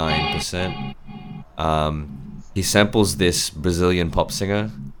 99.9%. He samples this Brazilian pop singer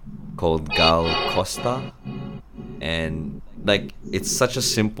called Gal Costa. And like, it's such a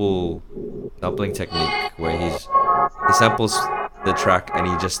simple sampling technique where he samples the track and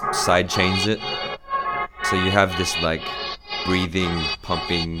he just side chains it. So you have this like breathing,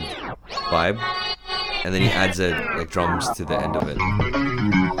 pumping vibe. And then he adds like drums to the end of it.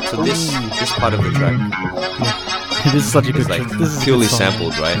 So this part of the track This is such a good is like this is a purely good song.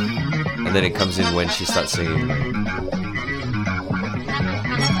 sampled, right? And and then it comes in when she starts singing. I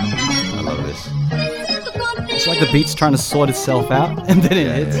love this. It's like the beat's trying to sort itself out, and then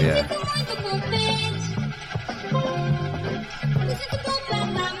it hits. Yeah.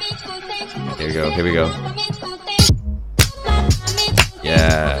 Here we go. Here we go.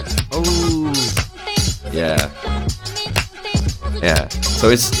 Yeah. Oh, Yeah. Yeah. So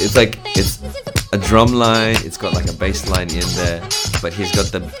it's like it's a drum line. It's got like a bass line in there, but he's got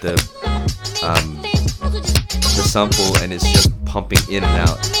the sample, and it's just pumping in and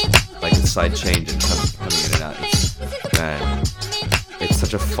out, like the side change and coming in and out. Man, it's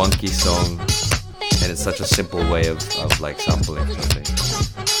such a funky song, and it's such a simple way of like sampling something.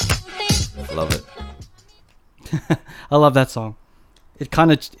 Love it. I love that song. It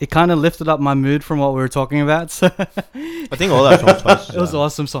kind of lifted up my mood from what we were talking about. So I think all that songs. it was an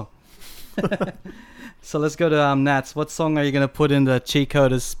awesome song. So let's go to Nats. What song are you gonna put in the cheat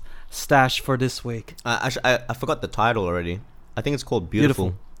coders stash for this week? I forgot the title already. I think it's called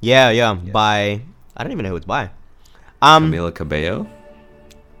Beautiful. Beautiful. Yeah. By I don't even know who it's by. Camila Cabello.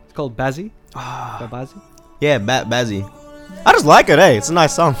 It's called Bazzy. By Bazzy. Yeah, Bazzy. I just like it. It's a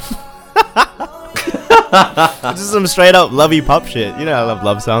nice song. It's just some straight up lovey pop shit. You know I love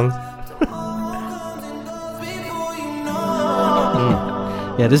love songs.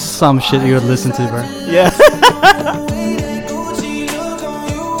 Yeah, this is some shit you would listen to, bro. Yeah.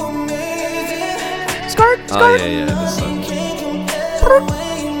 Oh yeah, this song.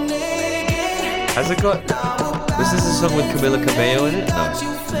 Has it got? This is a song with Camila Cabello in it? No.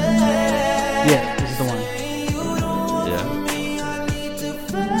 Yeah, this is the one. Yeah.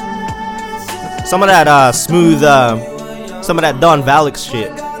 Some of that smooth, some of that Don Valix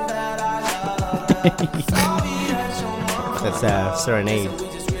shit. That's Serenade.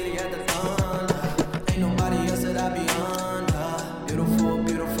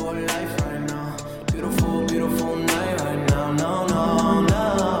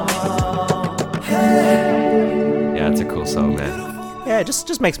 Yeah, it's a cool song, man. Yeah, it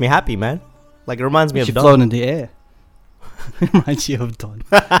just makes me happy, man. Like it reminds me You of should Don. float in the air. Reminds you of Don.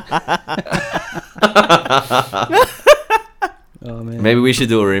 Oh man. Maybe we should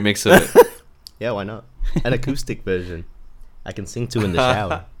do a remix of it. Yeah, why not? An acoustic version. I can sing to in the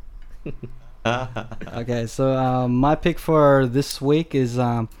shower. Okay, so my pick for this week is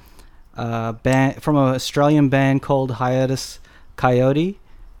a band from an Australian band called Hiatus Coyote,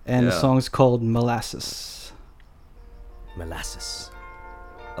 and the Yeah. song's called Molasses. Molasses.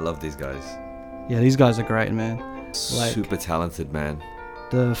 I love these guys. Yeah, these guys are great, man. Like- Super talented, man.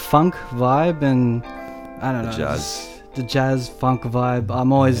 The funk vibe and I don't The know, jazz. just the jazz funk vibe.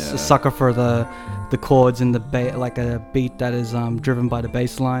 I'm always Yeah. a sucker for the chords and the like a beat that is driven by the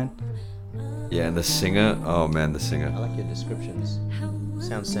bass line. Yeah, and the singer. Oh man, the singer. I like your descriptions.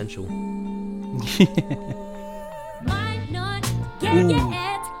 Sounds sensual.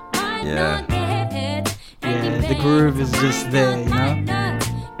 Yeah. Yeah, the groove is just there, you know.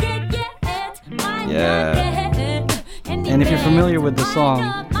 Yeah. And if you're familiar with the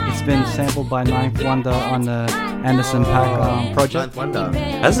song, it's been sampled by Ninth Wonder on the Anderson .Paak project.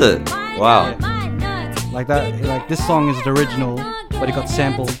 Has it? Wow. Like that, like this song is the original, but it got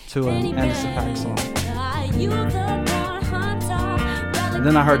sampled to an Anderson .Paak song. And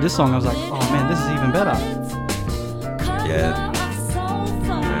then I heard this song, I was like, oh man, this is even better. Yeah.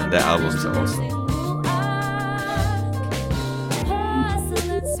 Man, that album's awesome.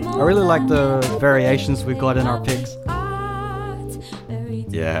 I really like the variations we got in our picks.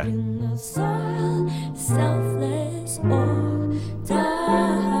 Yeah. Selfless or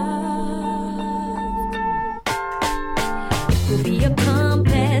will be a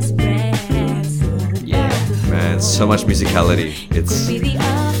compass Yeah. Man, so much musicality. It's be the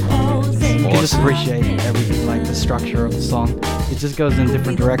opposite. You can just awesome. appreciate everything, like the structure of the song. It just goes in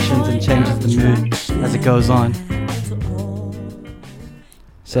different directions and changes the mood as it goes on.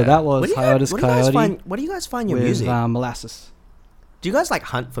 So that was Hiatus Coyote What do you guys find your with music? Molasses. Do you guys like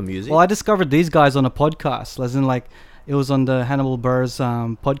hunt for music? Well, I discovered these guys on a podcast. As in, like, it was on the Hannibal Burr's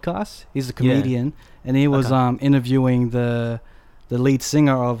podcast. He's a comedian, and he was interviewing the lead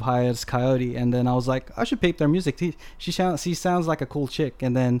singer of Hiatus Coyote. And then I was like, I should peep their music. She sounds like a cool chick,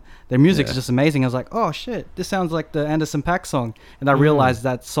 and then their music's Yeah. just amazing. I was like, oh shit, this sounds like the Anderson .Paak song. And I realized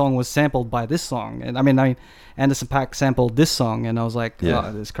that song was sampled by this song. And I mean, Anderson .Paak sampled this song, and I was like, Yeah.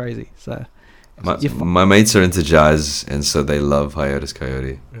 oh, this is crazy. So my mates are into jazz, and so they love Hiatus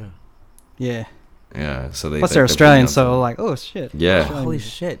Coyote. yeah. Yeah, so they. Plus they- they're they Australian, put me onto so it. like, oh shit. Yeah. Australian Holy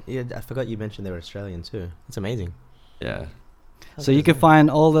music. shit! Yeah, I forgot you mentioned they were Australian too. It's amazing. Yeah. So you can find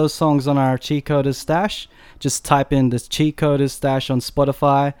all those songs on our Cheat Coders stash. Just type in this Cheat Coders stash on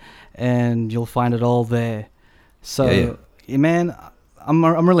Spotify, and you'll find it all there. So, Yeah. man,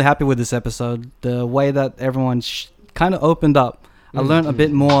 I'm really happy with this episode. The way that everyone kind of opened up. I learned a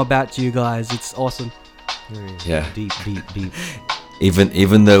bit more about you guys. It's awesome. Yeah. Deep.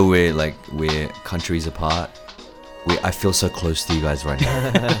 Even though we're countries apart, I feel so close to you guys right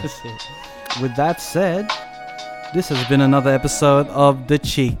now. With that said, this has been another episode of the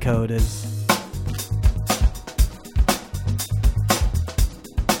Cheat Coders.